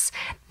Risks.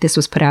 This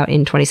was put out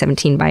in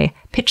 2017 by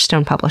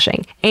Pitchstone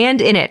Publishing.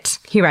 And in it,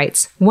 he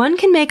writes, one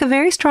can make a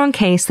very strong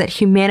case that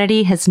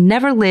humanity has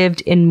never lived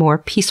in more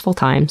peaceful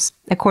times.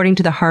 According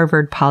to the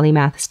Harvard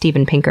polymath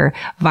Steven Pinker,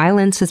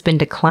 violence has been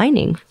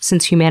declining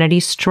since humanity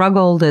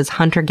struggled as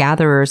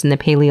hunter-gatherers in the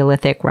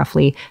Paleolithic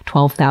roughly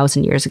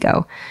 12,000 years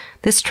ago.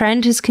 This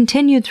trend has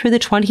continued through the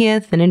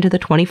 20th and into the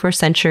 21st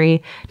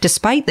century,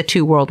 despite the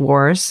 2 world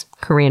wars,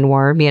 Korean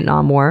War,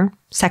 Vietnam War,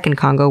 Second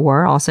Congo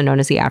War, also known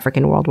as the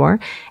African World War,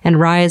 and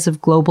rise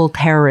of global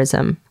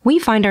terrorism. We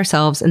find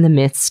ourselves in the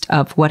midst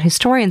of what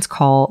historians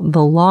call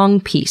the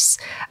Long Peace,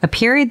 a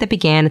period that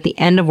began at the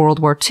end of World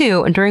War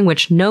II and during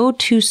which no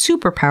 2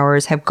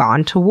 superpowers have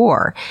gone to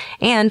war,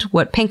 and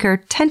what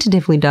Pinker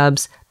tentatively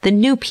dubs the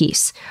New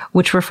Peace,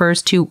 which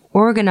refers to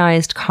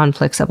organized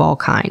conflicts of all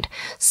kind,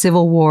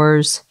 civil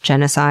wars,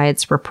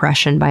 genocides,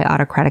 repression by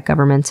autocratic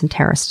governments, and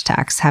terrorist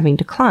attacks having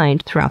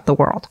declined throughout the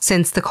world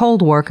since the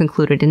Cold War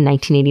concluded in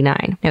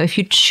 1989. Now, if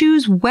you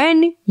choose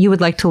when you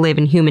would like to live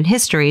in human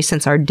history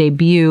since our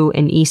debut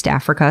in East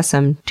Africa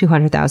some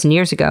 200,000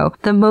 years ago,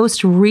 the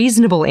most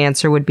reasonable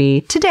answer would be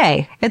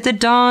today, at the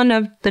dawn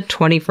of the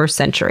 21st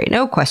century,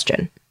 no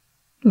question.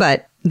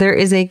 But there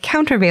is a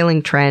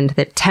countervailing trend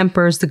that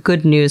tempers the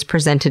good news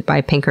presented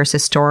by Pinker's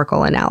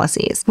historical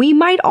analyses. We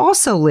might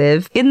also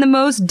live in the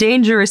most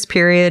dangerous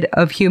period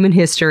of human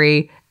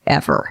history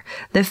ever.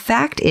 The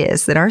fact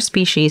is that our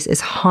species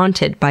is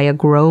haunted by a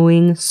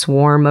growing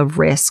swarm of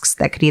risks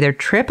that could either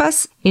trip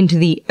us into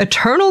the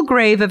eternal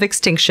grave of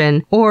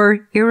extinction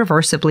or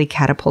irreversibly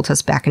catapult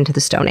us back into the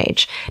Stone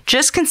Age.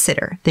 Just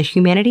consider that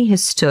humanity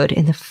has stood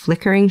in the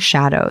flickering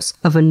shadows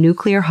of a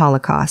nuclear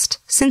holocaust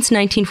since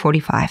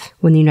 1945,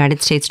 when the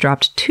United States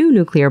dropped 2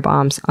 nuclear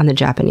bombs on the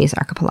Japanese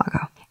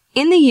archipelago.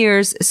 In the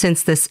years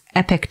since this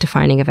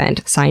epoch-defining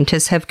event,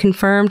 scientists have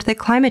confirmed that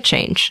climate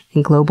change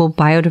and global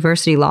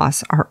biodiversity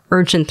loss are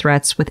urgent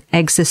threats with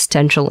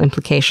existential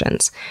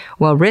implications,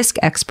 while risk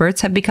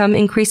experts have become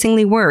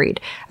increasingly worried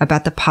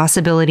about the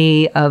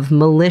possibility of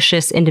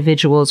malicious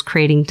individuals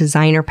creating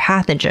designer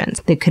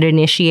pathogens that could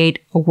initiate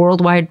a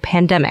worldwide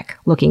pandemic.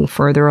 Looking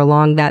further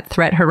along that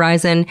threat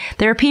horizon,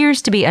 there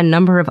appears to be a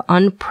number of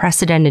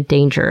unprecedented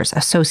dangers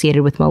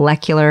associated with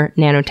molecular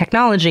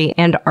nanotechnology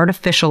and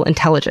artificial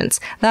intelligence.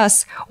 Thus,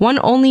 one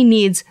only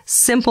needs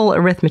simple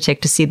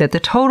arithmetic to see that the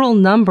total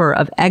number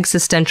of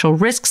existential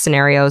risk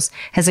scenarios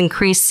has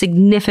increased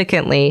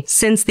significantly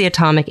since the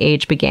atomic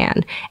age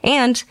began,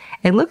 and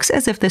it looks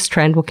as if this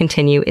trend will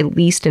continue at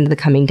least into the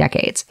coming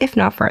decades, if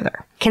not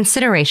further.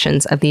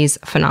 Considerations of these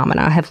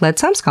phenomena have led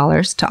some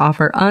scholars to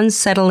offer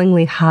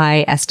unsettlingly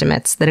high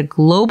estimates that a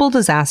global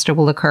disaster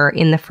will occur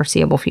in the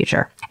foreseeable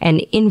future.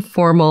 An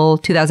informal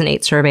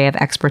 2008 survey of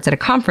experts at a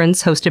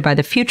conference hosted by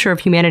the Future of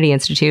Humanity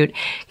Institute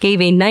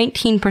gave a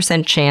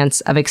 19%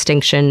 chance of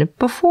extinction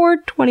before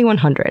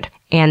 2100.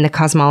 And the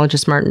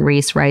cosmologist Martin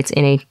Rees writes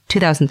in a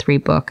 2003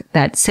 book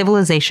that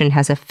civilization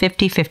has a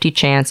 50-50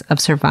 chance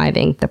of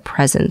surviving the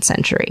present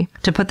century.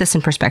 To put this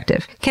in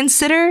perspective,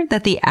 consider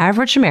that the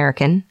average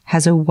American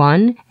has a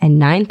 1 in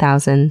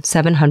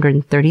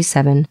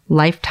 9,737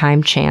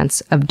 lifetime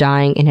chance of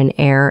dying in an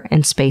air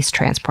and space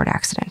transport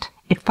accident.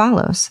 It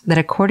follows that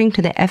according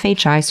to the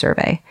FHI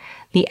survey,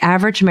 the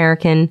average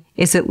American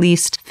is at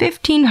least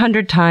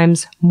 1,500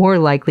 times more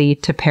likely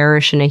to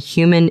perish in a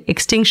human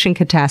extinction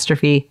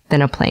catastrophe than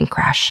a plane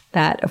crash.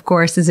 That, of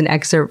course, is an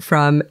excerpt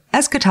from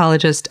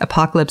eschatologist,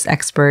 apocalypse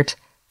expert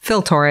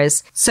Phil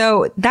Torres.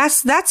 So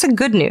that's a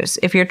good news.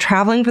 If you're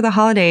traveling for the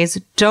holidays,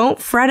 don't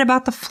fret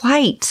about the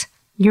flight.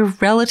 Your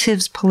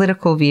relatives'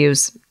 political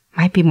views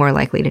might be more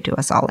likely to do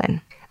us all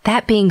in.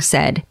 That being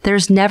said,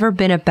 there's never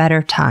been a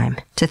better time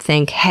to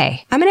think,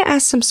 hey, I'm going to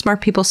ask some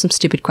smart people some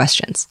stupid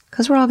questions,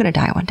 because we're all going to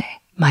die one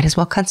day. Might as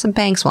well cut some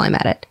banks while I'm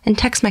at it and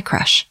text my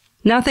crush.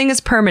 Nothing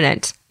is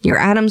permanent. Your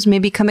atoms may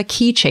become a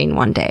keychain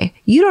one day.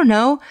 You don't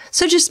know,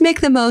 so just make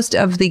the most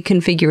of the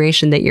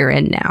configuration that you're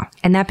in now.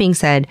 And that being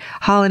said,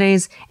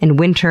 holidays and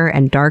winter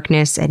and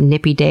darkness and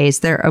nippy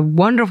days, they're a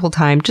wonderful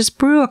time. Just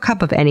brew a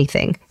cup of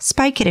anything.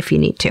 Spike it if you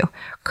need to.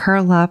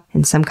 Curl up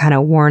in some kind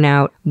of worn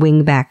out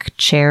wingback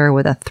chair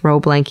with a throw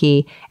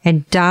blankie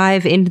and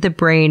dive into the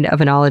brain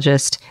of an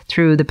ologist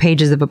through the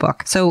pages of a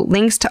book. So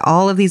links to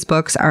all of these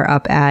books are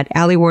up at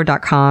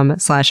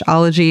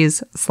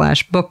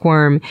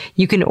alieward.com/ologies/bookworm.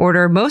 You can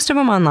order most of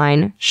them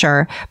online,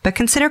 sure, but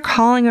consider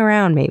calling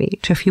around maybe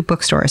to a few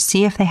bookstores,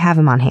 see if they have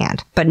them on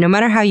hand. But no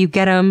matter how you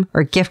get them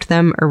or gift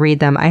them or read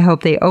them, I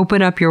hope they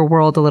open up your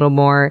world a little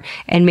more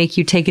and make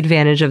you take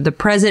advantage of the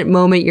present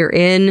moment you're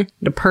in,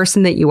 the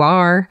person that you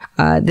are.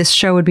 This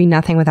show would be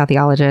nothing without the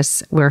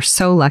ologists. We're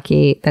so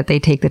lucky that they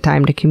take the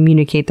time to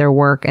communicate their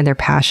work and their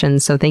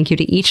passions. So thank you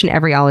to each and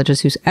every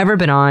ologist who's ever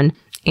been on.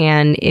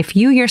 And if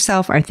you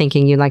yourself are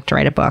thinking you'd like to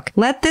write a book,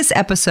 let this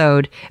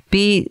episode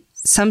be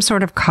some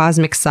sort of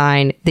cosmic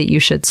sign that you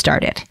should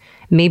start it.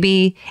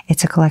 Maybe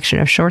it's a collection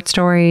of short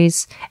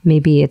stories.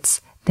 Maybe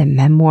it's the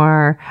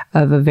memoir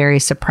of a very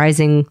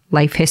surprising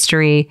life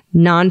history,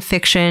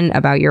 nonfiction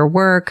about your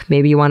work.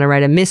 Maybe you want to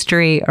write a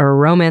mystery or a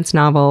romance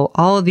novel.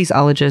 All of these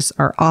ologists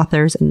are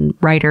authors and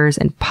writers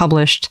and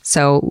published.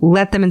 So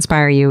let them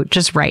inspire you.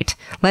 Just write.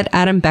 Let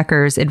Adam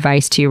Becker's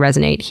advice to you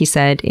resonate. He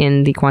said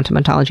in the Quantum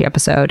Ontology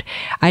episode,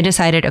 I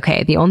decided,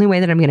 okay, the only way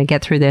that I'm going to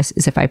get through this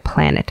is if I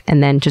plan it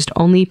and then just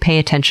only pay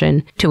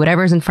attention to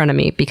whatever's in front of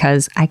me,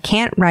 because I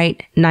can't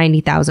write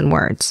 90,000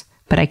 words.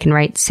 But I can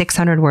write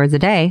 600 words a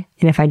day.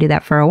 And if I do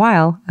that for a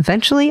while,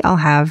 eventually I'll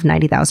have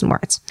 90,000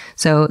 words.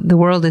 So the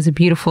world is a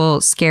beautiful,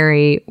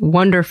 scary,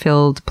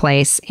 wonder-filled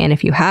place. And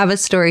if you have a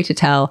story to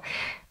tell,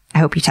 I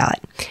hope you tell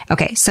it.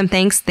 Okay, some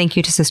thanks. Thank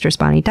you to Sisters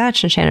Bonnie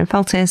Dutch and Shannon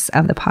Feltis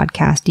of the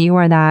podcast You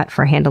Are That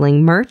for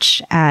handling merch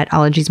at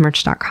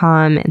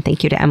ologiesmerch.com. And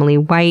thank you to Emily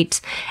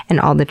White and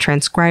all the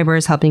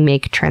transcribers helping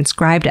make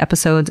transcribed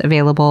episodes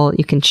available.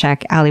 You can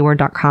check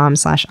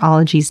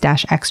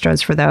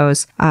alieward.com/ologies-extras for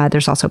those.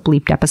 There's also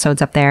bleeped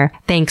episodes up there.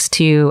 Thanks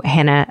to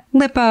Hannah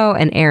Lippo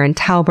and Aaron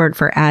Talbert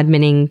for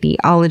adminning the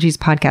Ologies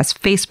podcast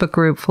Facebook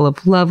group full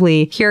of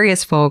lovely,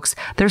 curious folks.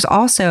 There's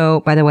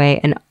also, by the way,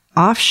 an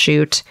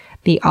offshoot,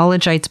 the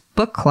Ologites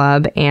Book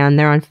Club, and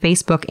they're on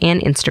Facebook and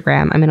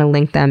Instagram. I'm going to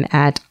link them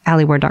at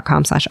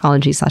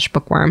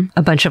alieward.com/ology/bookworm.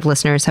 A bunch of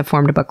listeners have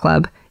formed a book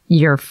club.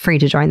 You're free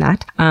to join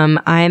that. I'm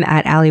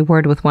at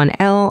alieward with one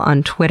L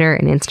on Twitter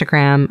and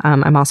Instagram.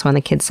 I'm also on the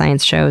kids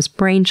science shows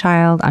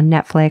Brainchild on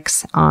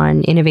Netflix,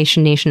 on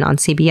Innovation Nation on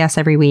CBS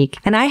every week.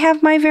 And I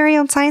have my very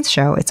own science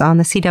show. It's on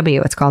the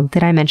CW. It's called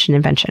Did I Mention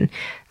Invention?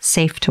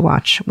 Safe to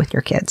watch with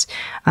your kids.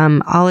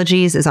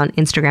 Ologies is on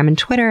Instagram and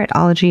Twitter at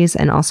Ologies.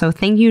 And also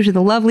thank you to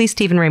the lovely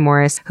Stephen Ray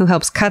Morris, who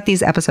helps cut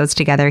these episodes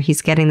together.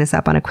 He's getting this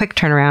up on a quick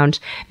turnaround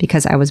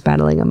because I was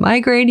battling a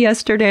migraine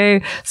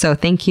yesterday. So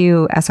thank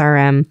you,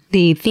 SRM.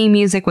 The theme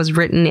music was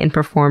written and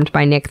performed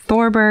by Nick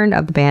Thorburn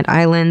of the band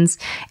Islands.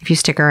 If you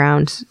stick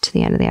around to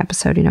the end of the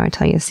episode, you know I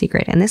tell you a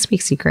secret. And this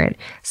week's secret,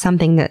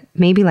 something that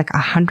maybe like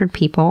 100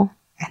 people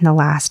in the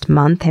last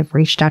month have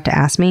reached out to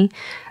ask me.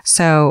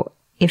 So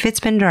if it's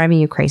been driving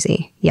you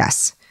crazy,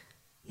 yes,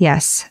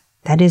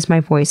 that is my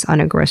voice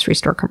on a grocery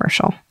store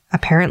commercial.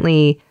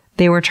 Apparently,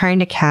 they were trying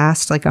to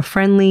cast like a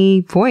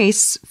friendly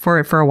voice for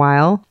it for a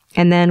while.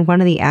 And then one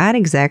of the ad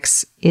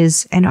execs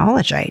is an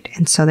ologite.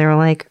 And so they were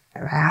like,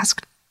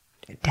 ask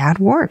Dad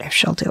Ward if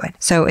she'll do it.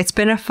 So it's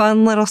been a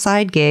fun little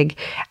side gig.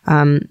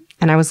 And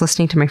I was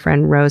listening to my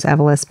friend Rose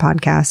Evelis'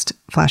 podcast,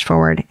 Flash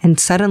Forward, and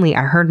suddenly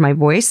I heard my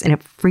voice and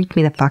it freaked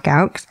me the fuck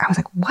out. 'Cause I was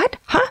like, what?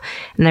 Huh?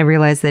 And I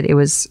realized that it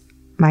was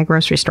my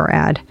grocery store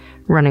ad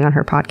running on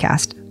her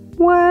podcast.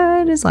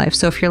 What is life?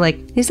 So if you're like,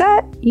 is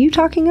that you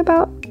talking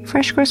about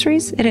fresh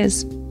groceries? It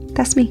is.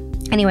 That's me.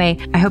 Anyway,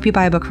 I hope you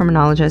buy a book from an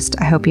ologist.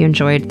 I hope you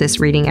enjoyed this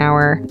reading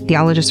hour. The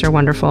ologists are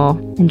wonderful.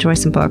 Enjoy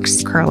some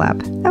books. Curl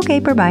up. Okay,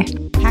 bye-bye.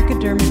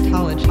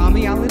 Pachydermatology,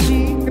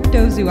 homeology,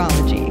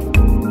 cryptozoology,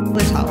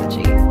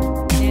 litology,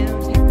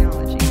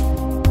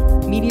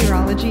 nanotechnology,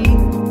 meteorology,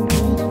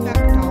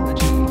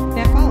 olfactology,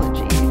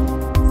 nephology,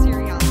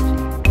 serology,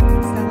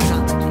 selenology.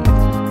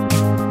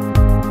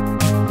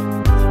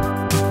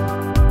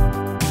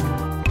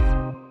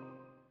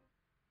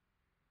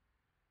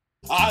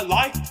 I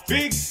like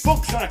big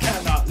books and I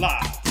cannot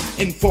lie.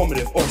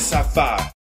 Informative or sci-fi.